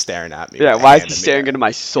dude like staring at me? Yeah, with a why is hand he in the staring air? into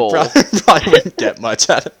my soul? Probably wouldn't get much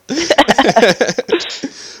out of it.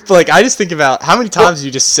 But like I just think about how many times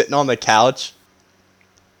you're just sitting on the couch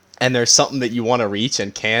and there's something that you want to reach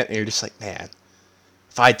and can't, and you're just like, man,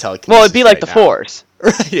 if I telekinesis Well, it'd be like right the now- Force.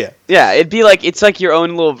 Right, yeah. Yeah, it'd be like it's like your own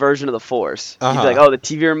little version of the Force. You'd Uh-huh. be like, oh, the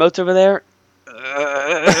TV remote's over there.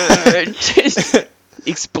 Just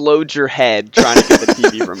explode your head trying to get the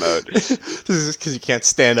TV remote. This is because you can't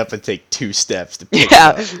stand up and take 2 steps to pick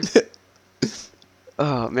Yeah. it up.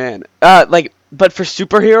 Oh man. But for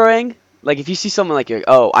superheroing, like if you see someone like, you're like,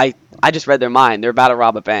 oh, I just read their mind. They're about to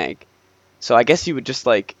rob a bank. So I guess you would just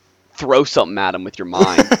like throw something at them with your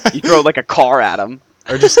mind. You throw like a car at them.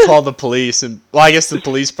 Or just call the police and well, I guess the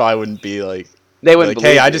police probably wouldn't be like, They wouldn't. hey,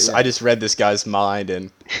 believe I you, just yeah. I just read this guy's mind and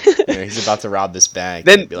he's about to rob this bank.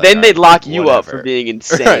 Then I'd be like, then "All they'd right, lock you up for whatever." being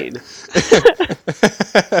insane.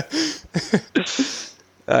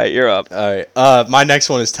 All right, you're up. All right. My next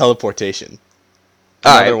one is teleportation.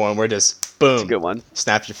 All Another right. one where just boom, That's a good one.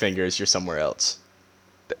 snap your fingers, you're somewhere else.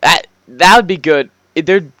 That would be good.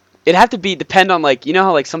 It'd have to be depend on like, you know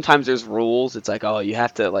how like sometimes there's rules. It's like, oh, you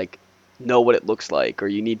have to like know what it looks like, or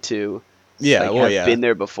you need to Yeah, like well, have yeah. been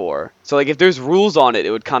there before. So like if there's rules on it,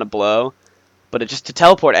 it would kind of blow. But just to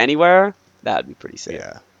teleport anywhere, that would be pretty sick.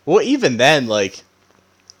 Yeah. Well, even then, like,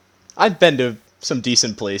 I've been to some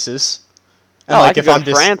decent places. And, Oh, like, I could go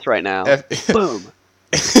to France right now. Boom.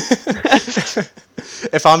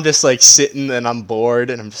 If I'm just like sitting and I'm bored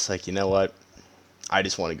and I'm just like, you know what, I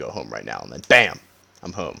just want to go home right now, and then bam,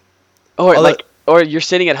 I'm home. Or Although- like, or you're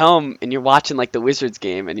sitting at home and you're watching like the Wizards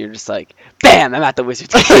game, and you're just like, bam, I'm at the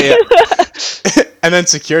Wizards game. And then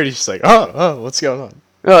security's just like, oh, what's going on?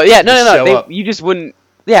 Oh yeah, no, Just no, show no. up. You just wouldn't.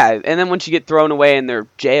 Yeah, and then once you get thrown away in their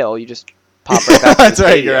jail, you just pop right back. That's to the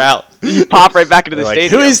right, stadium. you're out. You pop right back into the They're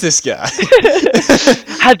like, stadium. who is this guy?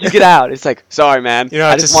 How'd you get out? It's like, sorry, man. You know,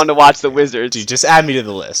 I just wanted to watch the Wizards. Dude, just add me to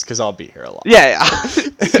the list because I'll be here a lot. Yeah.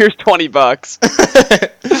 Here's $20.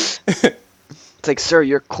 It's like, sir,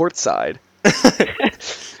 you're courtside.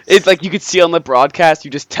 It's like you could see on the broadcast,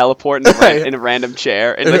 you just teleport in a random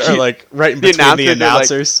chair, and Or like right in the between the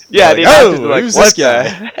announcers, announcers. yeah, They're the announcers oh, are like, who's what this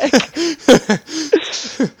guy?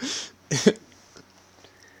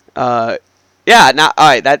 yeah. Now, all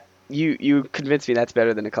right, that you convinced me. That's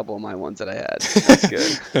better than a couple of my ones that I had. That's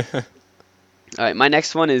good. All right, my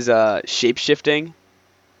next one is shape shifting.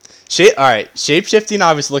 All right, shape-shifting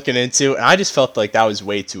I was looking into, and I just felt like that was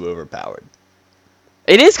way too overpowered.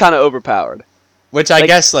 It is kind of overpowered. Which I Like-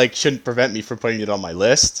 guess like shouldn't prevent me from putting it on my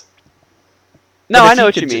list. No, But I if know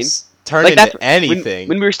what could you mean. just Turn Like into that's anything.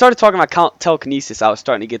 When we started talking about telekinesis, I was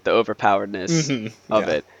starting to get the overpoweredness Mhm, of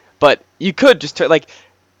yeah. it. But you could just turn like,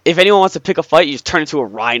 if anyone wants to pick a fight, you just turn into a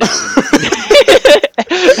rhino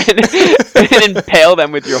and impale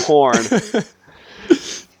them with your horn.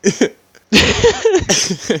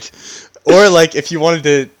 Or like if you wanted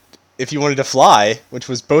to fly, which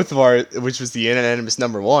was which was the unanimous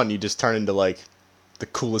number one, you just turn into like the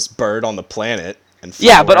coolest bird on the planet and fly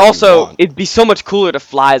Yeah, but wherever you also want. it'd be so much cooler to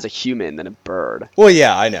fly as a human than a bird. Well,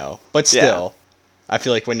 yeah, I know, but Yeah. still, I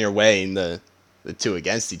feel like when you're weighing the two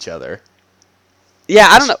against each other, Yeah,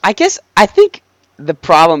 I don't know. I think the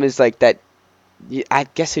problem is like that. I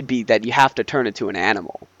guess it'd be that you have to turn into an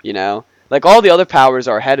animal. You know, like all the other powers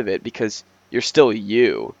are ahead of it because you're still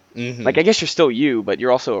you. mhm. Like I guess you're still you, but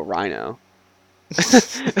you're also a rhino.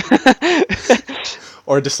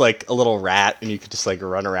 Or just like a little rat, and you could just like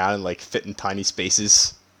run around and like fit in tiny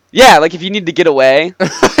spaces. Yeah, like if you need to get away,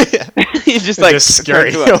 Yeah. you just like Just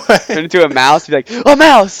turn scurry away. into a mouse. Be like, oh,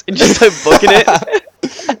 mouse, and just like booking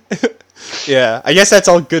it. Yeah, I guess that's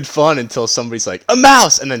all good fun until somebody's like, a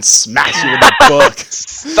mouse, and then smacks you with a book.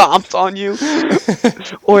 Stomps on you.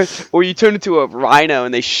 Or you turn into a rhino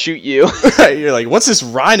and they shoot you. Right, you're like, what's this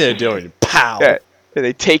rhino doing? Pow. Yeah, and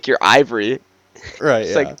they take your ivory. Right,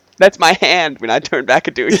 It's like, that's my hand when I turn back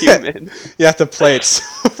into a human. You have to play it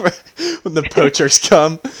when the poachers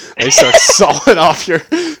come. They start sawing off your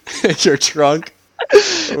trunk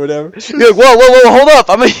or whatever. You're like, whoa, hold up.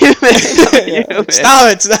 I'm a human. I'm a human.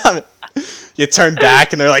 Stop it. You turn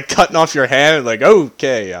back and they're like cutting off your hand and like,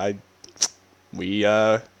 okay, we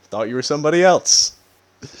thought you were somebody else.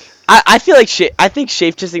 I feel like I think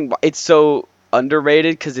shape-shifting, it's so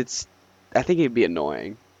underrated because I think it'd be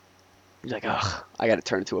annoying. You're like, ugh, I gotta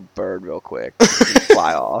turn into a bird real quick and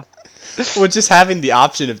fly off. Well, just having the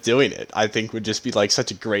option of doing it, I think would just be like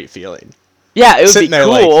such a great feeling. Yeah, it would Sitting be there,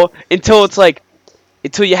 cool until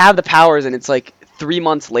you have the powers and it's like 3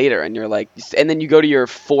 months later and you're like, and then you go to your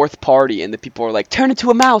 4th party and the people are like, turn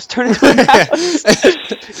into a mouse. You're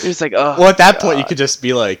just like, oh. Well, at that point, you could just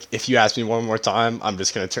be like, if you ask me one more time, I'm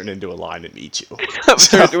just gonna turn into a lion and eat you.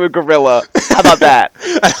 Turn into a gorilla. How about that?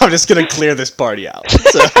 I'm just gonna clear this party out.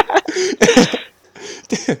 So.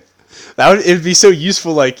 It'd be so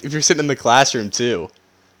useful, like if you're sitting in the classroom too.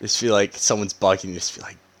 Just feel like someone's bugging. Just feel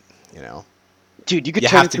like, you know. Dude, you could You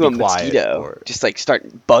turn have to into a be quiet mosquito. or- Just like start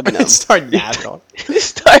bugging them. Start napping on.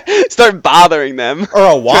 start bothering them. Or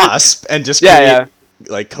a wasp and just Yeah, create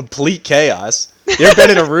like complete chaos. You ever been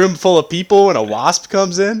in a room full of people and a wasp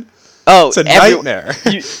comes in? Oh, It's a nightmare.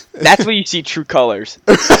 That's where you see true colors.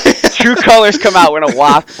 True colors come out when a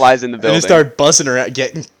wasp flies in the And building. just start buzzing around,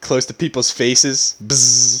 getting close to people's faces.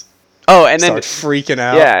 Bzzz. Oh, and then Start freaking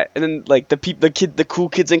out. yeah, and then like the cool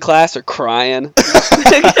kids in class are crying.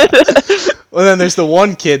 Well, then there's the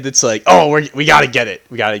one kid that's like, "Oh, we gotta get it.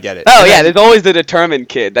 We gotta get it." Oh And yeah, then- there's always the determined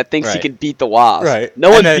kid that thinks he Right. can beat the wasp. Right. No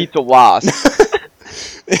And one then- beats a wasp.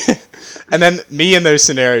 And then me in those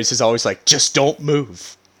scenarios is always like, "Just don't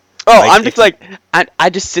move." Oh, Like, I'm just like I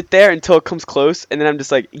just sit there until it comes close, and then I'm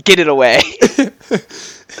just like, get it away.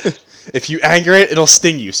 If you anger it, it'll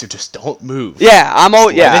sting you. So just don't move. Yeah, I'm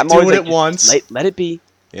always Let it I'm do always it like, at just once. Let it be.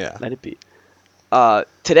 Yeah. Let it be.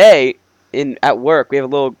 Today at work we have a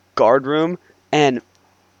little guard room, and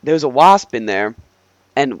there was a wasp in there,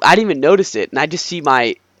 and I didn't even notice it, and I just see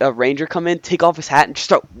my ranger come in, take off his hat, and just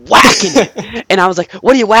start whacking it. And I was like,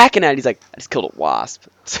 "What are you whacking at?" He's like, "I just killed a wasp."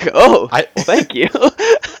 It's like, "Oh, well, thank you."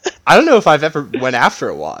 I don't know if I've ever went after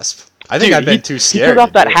a wasp. I think Dude, I've been too He scared. took off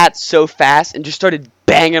to that do it. hat so fast and just started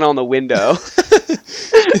banging on the window.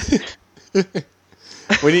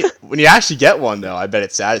 When you actually get one though, I bet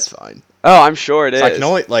it's satisfying. Oh, I'm sure it is. So I can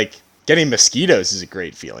only like getting mosquitoes is a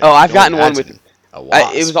great feeling. Oh, I I've can gotten only one with- imagine a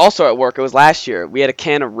wasp. It was also at work. It was last year. We had a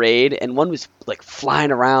can of Raid, and one was like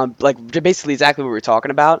flying around, like basically exactly what we were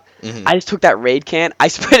talking about. Mhm. I just took that Raid can, I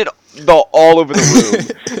spread it all over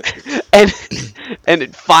the room, and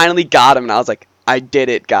it finally got him. And I was like, I did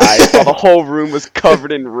it, guys! While the whole room was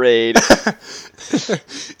covered in Raid.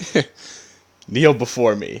 Kneel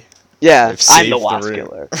before me. Yeah, I've I'm saved the the wasp room.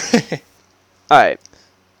 killer. All right,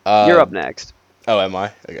 you're up next. Oh, am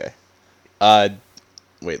I? Okay.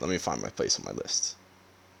 Wait, let me find my place on my list.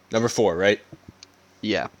 Number 4, right?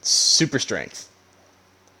 Yeah, Super strength.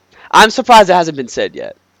 I'm surprised it hasn't been said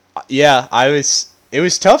yet. Yeah, it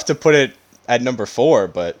was tough to put it at number 4,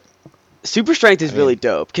 but Super strength is really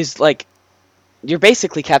dope because like you're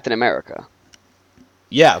basically Captain America.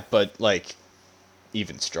 yeah, but like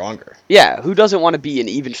even stronger. Yeah, who doesn't want to be an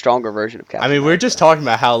even stronger version of Captain I mean, we were America? just talking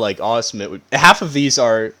about how like awesome it would. Half of these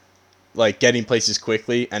are like getting places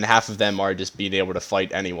quickly, and half of them are just being able to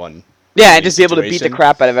fight anyone. Yeah, in and just be able to beat the situation.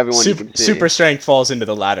 crap out of everyone you can see. Super strength falls into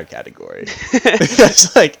the latter category.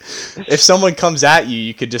 It's like if someone comes at you,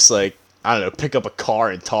 you could just like I don't know, pick up a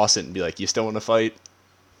car and toss it and be like, "You still want to fight?"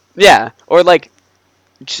 Yeah, or like,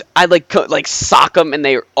 I like sock them and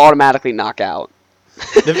they automatically knock out.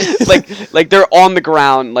 like they're on the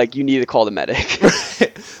ground. Like you need to call the medic.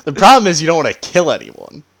 The problem is you don't want to kill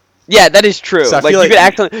anyone. Yeah, that is true. So I Like feel you could like-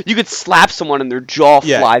 actually you could slap someone and their jaw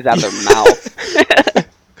Yeah. flies out of their mouth.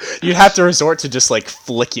 You'd have to resort to just like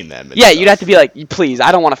flicking them. And Yeah, stuff. you'd have to be like, please,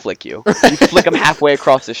 I don't want to flick you. You flick them halfway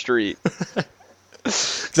across the street.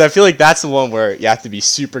 'Cause I feel like that's the one where you have to be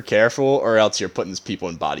super careful, or else you're putting these people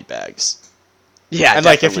in body bags. Yeah, And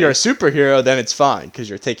like if definitely. you're a superhero, then it's fine because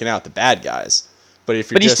you're taking out the bad guys. But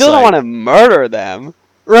if you're But you just still don't like- want to murder them.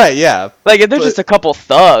 right, yeah. Like if they're But- just a couple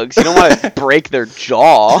thugs, you don't want to break their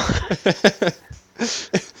jaw.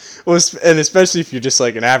 Well, and especially if you're just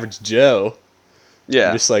like an average Joe. Yeah.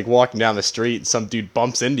 You're just like walking down the street and some dude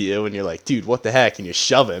bumps into you and you're like, dude, what the heck? And you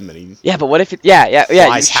shove him and he Yeah, but what if you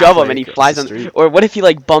flies shove him halfway and he across flies the on, street. or what if he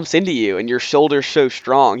like bumps into you and your shoulder's so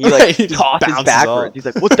strong he like Right, he just tosses bounces backwards. off. He's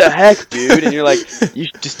like, "What the heck, dude?" And you're like, "You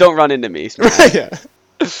just don't run into me." Smash. yeah.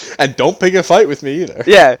 And don't pick a fight with me either.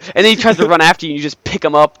 Yeah, and then he tries to run after you and you just pick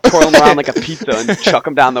him up, twirl him around like a pizza and chuck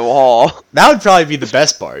him down the wall. That would probably be the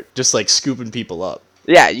best part, just like scooping people up.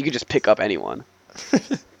 Yeah, you could just pick up anyone.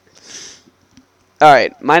 All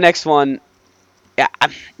right, my next one. Yeah,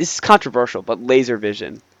 this is controversial, but laser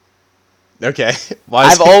vision. Okay. Why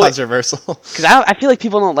is I've it always- controversial? Because I feel like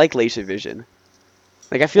people don't like laser vision.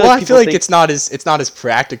 Like I feel Well, like I feel like think, it's not as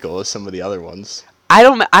practical as some of the other ones.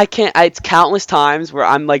 I can't. It's countless times where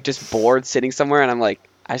I'm like just bored sitting somewhere and I'm like,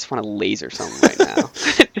 I just want to laser something right now.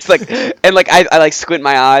 Just like, and like I like squint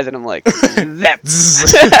my eyes and I'm like, zap.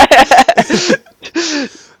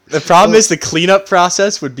 The problem is the cleanup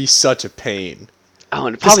process would be such a pain. Oh,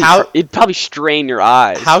 and how- it'd probably strain your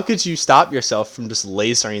eyes. How could you stop yourself from just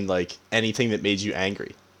lasering like anything that made you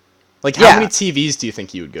angry? Like Yeah. how many TVs do you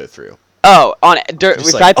think you would go through? Oh, Just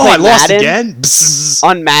if like, I played I lost Madden, again. Bzzz.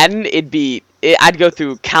 on Madden, I'd go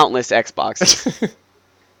through countless Xboxes.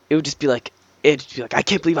 It would just be like, I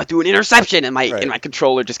can't believe I threw an interception, and Right. my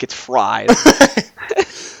controller just gets fried.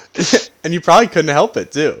 And you probably couldn't help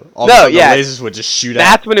it too. All No, of a sudden yeah. the lasers would just shoot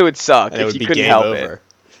That's out, when it would suck and it if would you be couldn't game help over. it. Or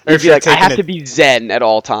You'd if be you're like, I have to taking be zen at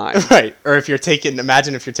all times. right, or if you're taking,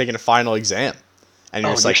 imagine if you're taking a final exam, and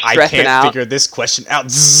you're Oh, just you're like, I stressing can't out. figure this question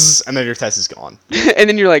out, zzz, and then your test is gone. And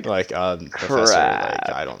then you're like, Like, professor, Crap.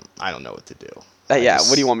 like, I don't know what to do. yeah, just-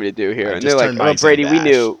 what do you want me to do here? I And just they're turned like, my oh, Brady, exam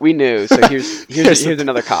to we knew. So here's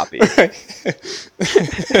another copy.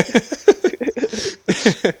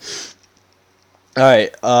 All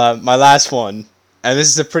right, my last one, and this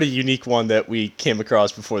is a pretty unique one that we came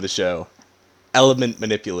across before the show. Element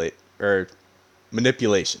manipulation.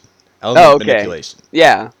 Element okay. manipulation.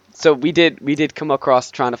 Yeah. So we did come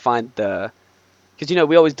across trying to find because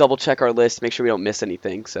we always double check our list, make sure we don't miss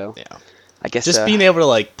anything. So Yeah. I guess Just being able to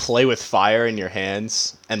like play with fire in your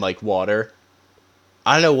hands and like water.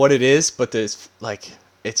 I don't know what it is, but there's like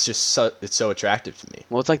it's so attractive to me.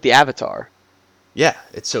 well, it's like the Avatar. Yeah,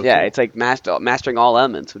 it's so Yeah, cool. it's like mastering all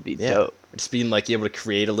elements would be Yeah. dope. Just being like able to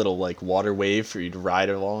create a little like water wave for you to ride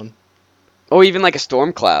along. Or even like a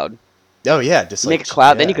storm cloud. Oh yeah, just Make like a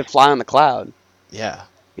cloud, then you yeah. could fly on the cloud. Yeah.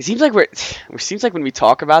 It seems like when we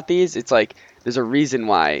talk about these, it's like there's a reason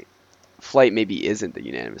why flight maybe isn't the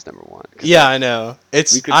unanimous number one. 'Cause, Yeah, I know.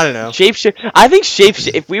 It's we could- I don't know. Shapeshift. I think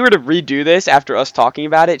if we were to redo this after us talking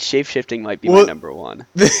about it, shapeshifting might be my Well- number one.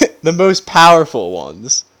 The most powerful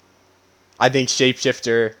ones. I think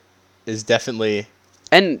shapeshifter is definitely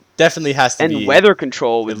And has to be weather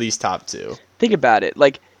control at would least top 2. think about it.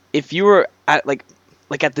 Like if you were at like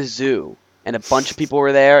at the zoo and a bunch of people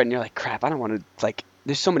were there and you're like, crap, I don't want to like.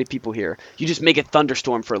 There's so many people here. You just make it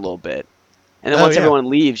thunderstorm for a little bit, and then Oh, once yeah. everyone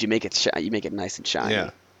leaves, you make it nice and shiny. Yeah.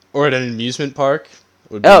 Or at an amusement park.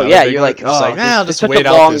 would be Oh another yeah, big you're one. like, Just oh, I'll there's just such wait a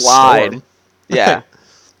out long this line. storm. Yeah.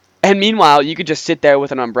 And meanwhile, you could just sit there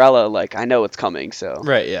with an umbrella, like I know it's coming. So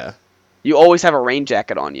Right, yeah. you always have a rain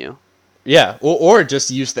jacket on you. Yeah, or just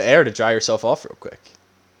use the air to dry yourself off real quick.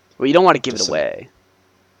 Well, you don't want to give Just it so- away.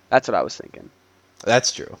 That's what I was thinking.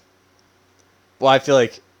 That's true. Well, I feel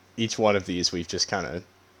like each one of these we've just kind of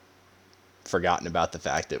forgotten about the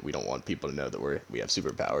fact that we don't want people to know that we have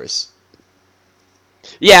superpowers.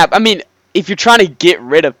 Yeah, I mean, if you're trying to get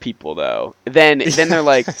rid of people though, then they're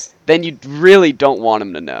like, then you really don't want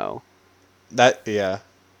them to know. Yeah.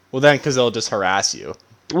 Well, then because they'll just harass you.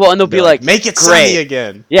 Well, and they'll be like, make it great. sunny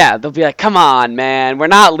again. Yeah, they'll be like, come on, man, we're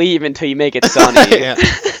not leaving until you make it sunny. Yeah.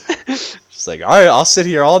 Just like, all right, I'll sit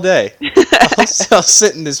here all day. I'll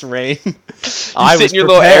sit in this rain. You sit in your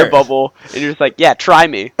little air bubble, and you're just like, yeah, try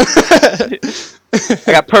me. I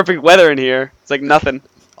got perfect weather in here. It's like nothing.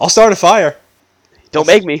 I'll start a fire. Don't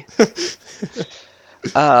make me.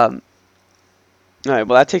 All right,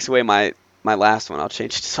 well that takes away my last one. I'll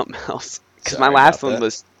change it to something else because my Sorry last about one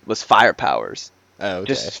that. was fire powers, Oh, okay.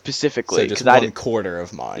 just So specifically just because I 1/4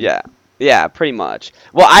 of mine. yeah, pretty much.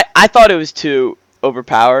 Well, I thought it was too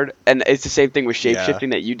overpowered, and it's the same thing with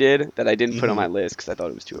shapeshifting that you did that I didn't put on my list because I thought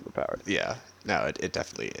it was too overpowered. Yeah. No, it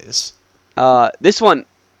definitely is. This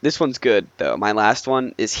one's good though. My last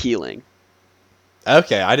one is healing.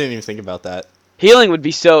 Okay, I didn't even think about that. Healing would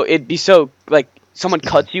be it'd be so like someone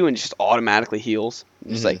cuts you and just automatically heals.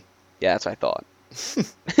 Just like, yeah, that's what I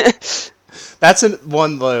thought. That's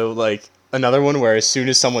one though, like another one where as soon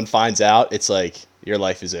as someone finds out, it's like your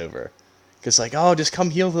life is over. Cause like, oh, just come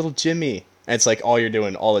heal little Jimmy, and it's like all you're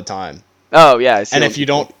doing all the time. Oh yeah, And if you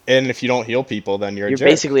don't heal people, then you're a jerk.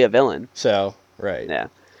 basically a villain. So Right. Yeah.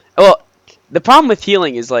 Well, the problem with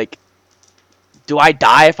healing is like, do I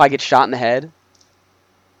die if I get shot in the head,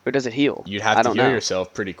 or does it heal? You'd have I to don't heal know.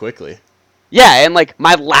 yourself pretty quickly. Yeah, and like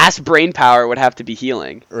my last brain power would have to be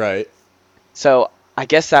healing. Right. So I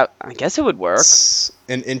guess it would work. It's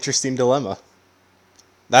an interesting dilemma.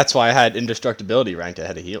 That's why I had indestructibility ranked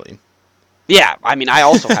ahead of healing. Yeah, I mean, I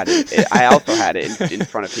also had it. I also had it in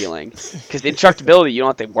front of healing, because the indestructibility, you don't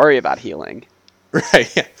have to worry about healing.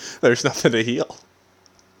 Right. Yeah. There's nothing to heal.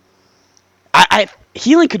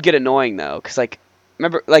 Healing could get annoying though, because like,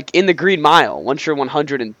 remember, like in the Green Mile, once you're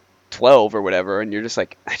 112 or whatever, and you're just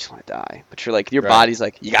like, I just want to die, but you're like, your Right. body's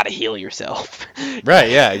like, you got to heal yourself. Right.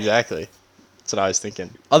 Yeah. Exactly. That's what I was thinking.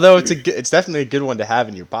 Although it's definitely a good one to have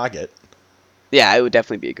in your pocket. Yeah, it would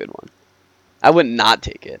definitely be a good one. I would not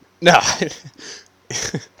take it. No.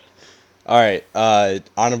 All right.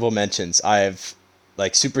 Honorable mentions. I have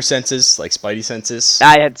like super senses, like Spidey senses.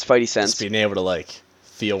 I had Spidey Just sense. being able to like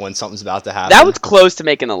feel when something's about to happen. That was close to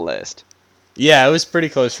making a list. Yeah, it was pretty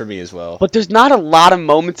close for me as well. But there's not a lot of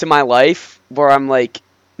moments in my life where I'm like,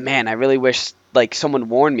 man, I really wish like someone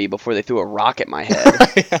warned me before they threw a rock at my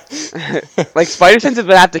head. Like spider senses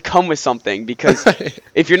would have to come with something, because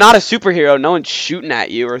if you're not a superhero, no one's shooting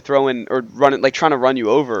at you or throwing or running, like trying to run you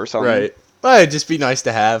over or something. Right. Well, it'd just be nice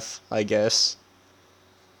to have, I guess.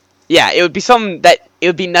 Yeah, it would be something that it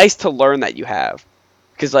would be nice to learn that you have.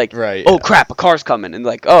 Because like, Right, oh yeah. crap, a car's coming, and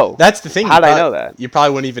like, oh, That's the thing. How'd I know that? You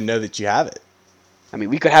probably wouldn't even know that you have it. I mean,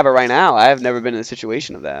 we could have it right now. I have never been in a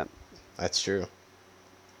situation of that. That's true.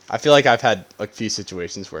 I feel like I've had a few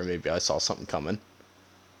situations where maybe I saw something coming.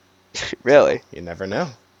 Really? You never know.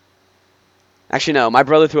 Actually, no. My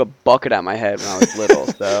brother threw a bucket at my head when I was little,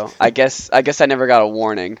 so I guess I never got a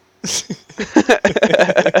warning.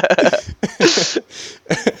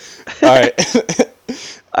 All right.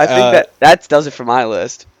 I think that does it for my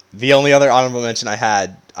list. The only other honorable mention I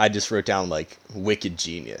had, I just wrote down like wicked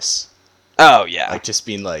genius, Oh yeah. like just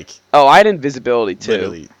being like Oh, I had invisibility too.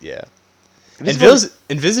 literally, yeah. Invisibility-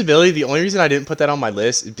 Invisibility. The only reason I didn't put that on my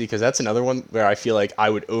list is because that's another one where I feel like I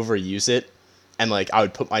would overuse it, and like I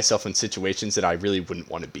would put myself in situations that I really wouldn't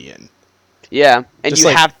want to be in. Yeah, and Just you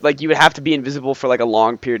like- would have to be invisible for like a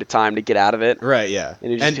long period of time to get out of it. Right. Yeah.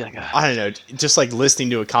 And it'd just be like, ugh. I don't know, just like listening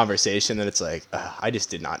to a conversation, and it's like I just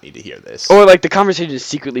did not need to hear this. Or like the conversation is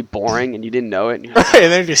secretly boring and you didn't know it, and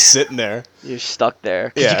and they're just sitting there. you're stuck there.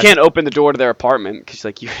 'Cause Yeah. you can't open the door to their apartment because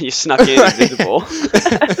like you snuck in Right. invisible.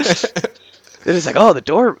 Then it's like, oh, the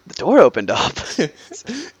door opened up.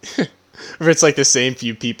 If it's like the same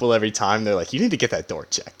few people every time, they're like, you need to get that door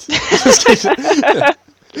checked.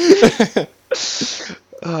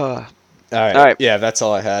 Ugh. All right. All right. Yeah, that's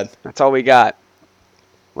all I had. That's all we got.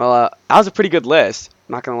 Well, that was a pretty good list.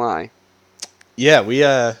 I'm not gonna lie. Yeah, we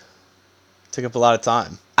took up a lot of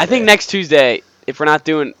time. I think next Tuesday, if we're not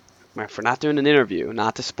doing an interview,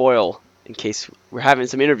 not to spoil, in case we're having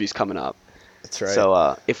some interviews coming up. That's right.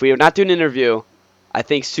 So if we are not doing an interview, I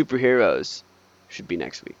think superheroes should be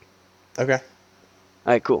next week. Okay. All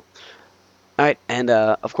right, cool. All right, and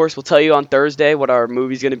of course we'll tell you on Thursday what our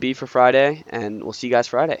movie's gonna be for Friday, and we'll see you guys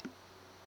Friday.